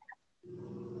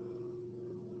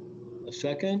 A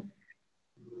second?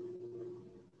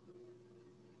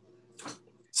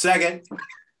 Second.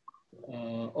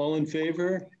 All in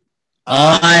favor?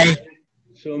 Aye.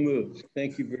 So moved.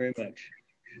 Thank you very much.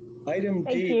 Item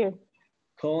Thank D, you.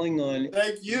 calling on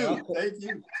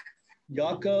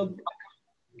Jakob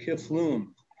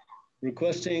Kiflum,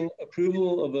 requesting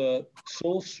approval of a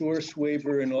sole source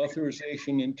waiver and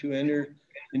authorization to enter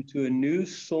into a new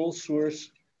sole source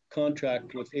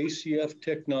contract with ACF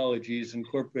Technologies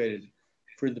Incorporated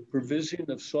for the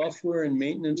provision of software and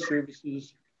maintenance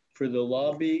services for the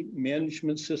lobby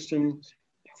management system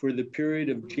for the period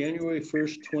of January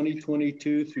 1st,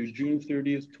 2022 through June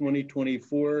 30th,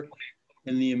 2024,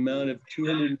 in the amount of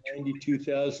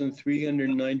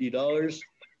 $292,390,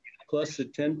 plus a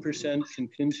 10%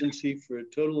 contingency for a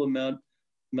total amount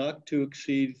not to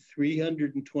exceed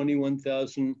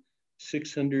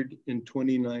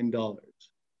 $321,629.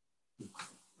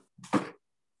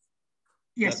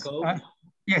 Yes,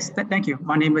 thank you.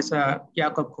 My name is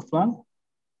Jakob Kuflong.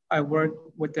 I work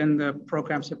within the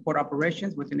program support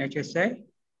operations within HSA.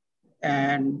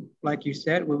 And like you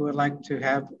said, we would like to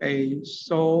have a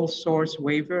sole source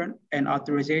waiver and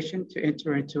authorization to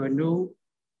enter into a new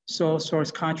sole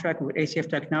source contract with ACF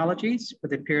Technologies for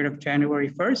the period of January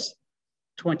 1st,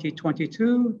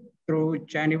 2022 through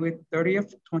January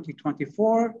 30th,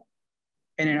 2024,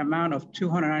 in an amount of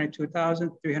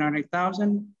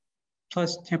 $292,300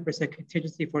 plus 10%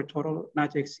 contingency for a total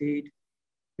not to exceed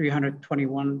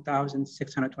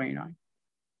 $321,629.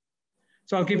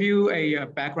 So I'll give you a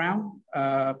background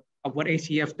of what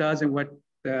ACF does and what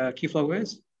the Kiflo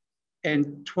is.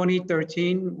 In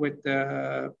 2013, with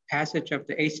the passage of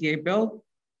the ACA bill,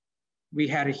 we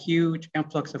had a huge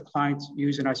influx of clients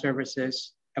using our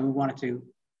services, and we wanted to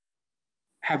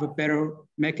have a better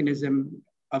mechanism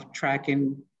of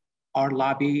tracking our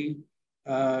lobby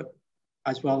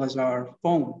as well as our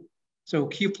phone. So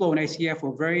QFlow and ACF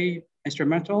were very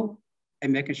instrumental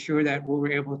in making sure that we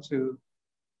were able to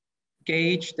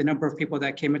gauge the number of people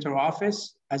that came into our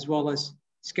office, as well as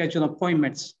schedule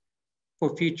appointments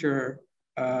for future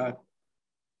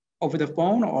over the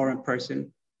phone or in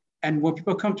person. And when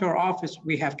people come to our office,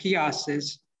 we have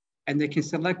kiosks, and they can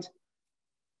select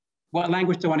what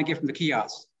language they want to get from the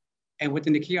kiosk. And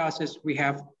within the kiosks, we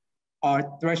have our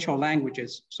threshold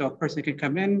languages. So a person can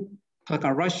come in, click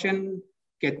on Russian,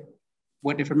 get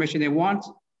what information they want,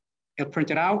 it'll print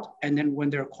it out, and then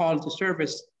when they're called to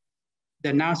service, the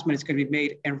announcement is going to be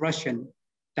made in Russian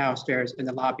downstairs in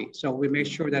the lobby. So we make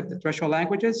sure that the threshold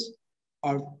languages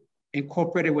are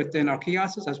incorporated within our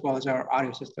kiosks as well as our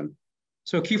audio system.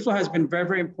 So QFlow has been very,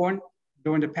 very important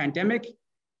during the pandemic,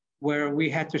 where we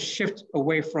had to shift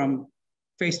away from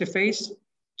face-to-face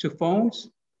to phones.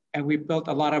 And we built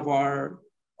a lot of our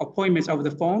appointments over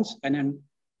the phones, and then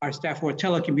our staff who are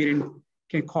telecommuting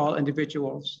can call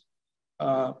individuals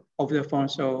over the phone.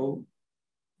 So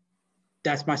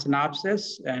that's my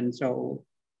synopsis. And so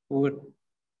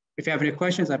if you have any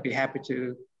questions, I'd be happy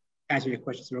to answer your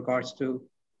questions in regards to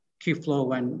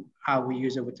QFlow and how we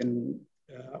use it within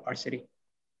our city.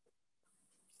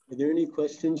 Are there any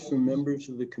questions from members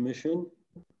of the commission?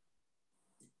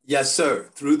 Yes, sir.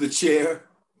 Through the chair.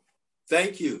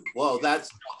 Thank you. Well, that's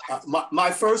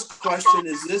my first question.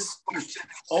 Is this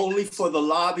only for the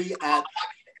lobby at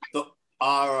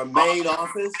our main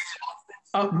office?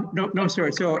 Oh, no, sir.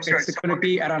 So it's going to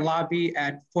be at our lobby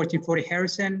at 1440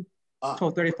 Harrison,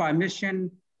 1235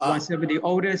 Mission, 170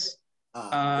 Otis,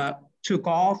 2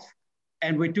 Golf.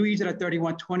 And we do use it at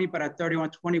 3120, but at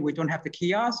 3120, we don't have the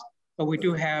kiosk, but we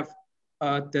do have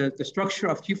the structure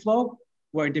of QFlow,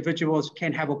 where individuals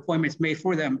can have appointments made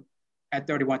for them at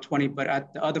 3120. But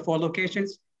at the other 4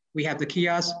 locations, we have the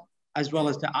kiosk as well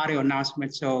as the audio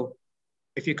announcement. So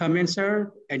if you come in,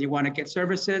 sir, and you want to get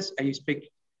services and you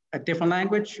speak a different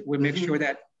language, we make sure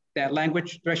that that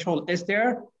language threshold is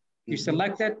there. You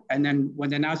select it, and then when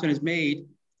the announcement is made,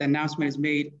 the announcement is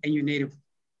made in your native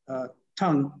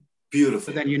tongue. Beautiful.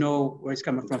 So then you know where it's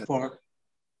coming from.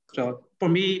 So for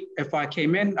me, if I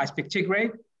came in, I speak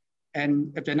Tigray,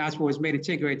 and if the announcement was made in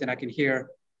Tigray, then I can hear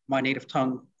my native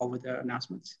tongue over the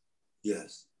announcements.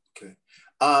 Yes, okay.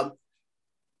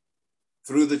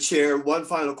 Through the chair, one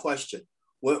final question.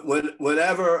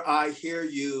 Whenever I hear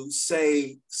you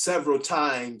say several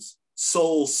times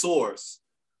sole source,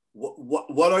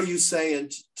 what are you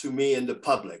saying to me in the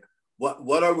public? Why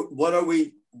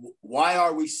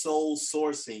are we sole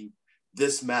sourcing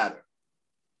this matter?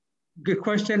 Good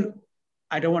question.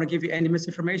 I don't want to give you any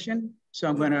misinformation, so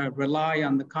I'm going to rely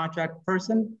on the contract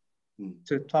person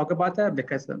to talk about that,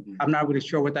 because I'm not really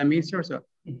sure what that means, sir. So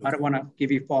I don't want to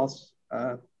give you false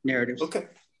narratives. Okay,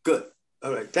 good.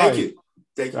 All right, thank you.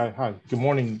 Thank you. Hi, good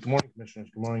morning. Good morning, commissioners.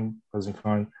 Good morning, President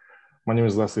Khan. My name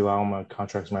is Leslie Lau. I'm a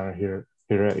contracts manager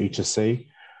here at HSA.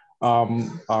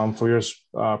 For your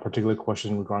particular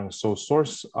question regarding sole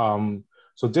source,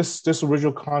 so this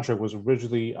original contract was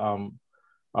originally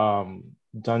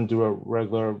done through a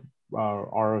regular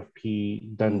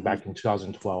RFP done back in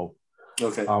 2012.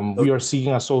 Okay. We are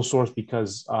seeking a sole source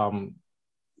because throughout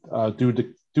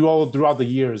the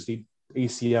years, the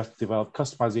ACF developed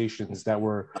customizations that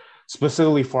were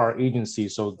specifically for our agency.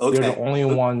 So they're the only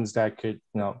ones that could,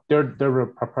 they're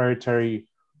the proprietary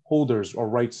holders or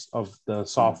rights of the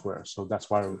software. So that's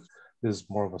why this is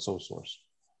more of a sole source.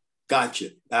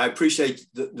 Gotcha. I appreciate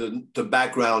the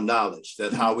background knowledge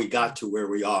that how we got to where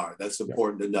we are. That's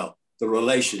important to know. The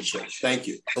relationship. Thank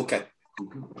you. Okay.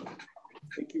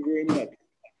 Thank you very much.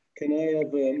 Can I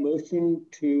have a motion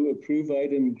to approve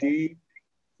item D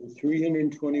for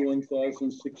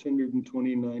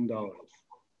 $321,629?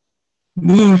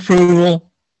 Move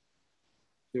approval.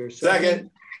 There's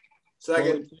second. All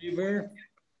in favor?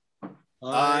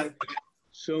 Aye.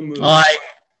 So moved. Aye.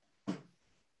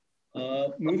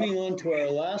 Moving on to our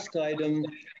last item,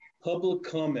 public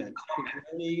comment. Is there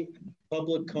any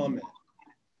public comment?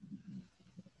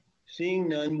 Seeing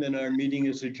none, then our meeting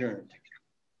is adjourned.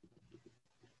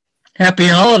 Happy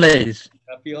holidays.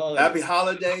 Happy holidays. Happy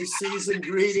holiday season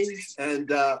greetings,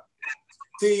 and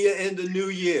see you in the new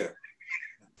year.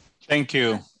 Thank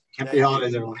you. Happy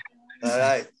holidays, everyone. All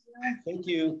right. Thank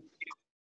you.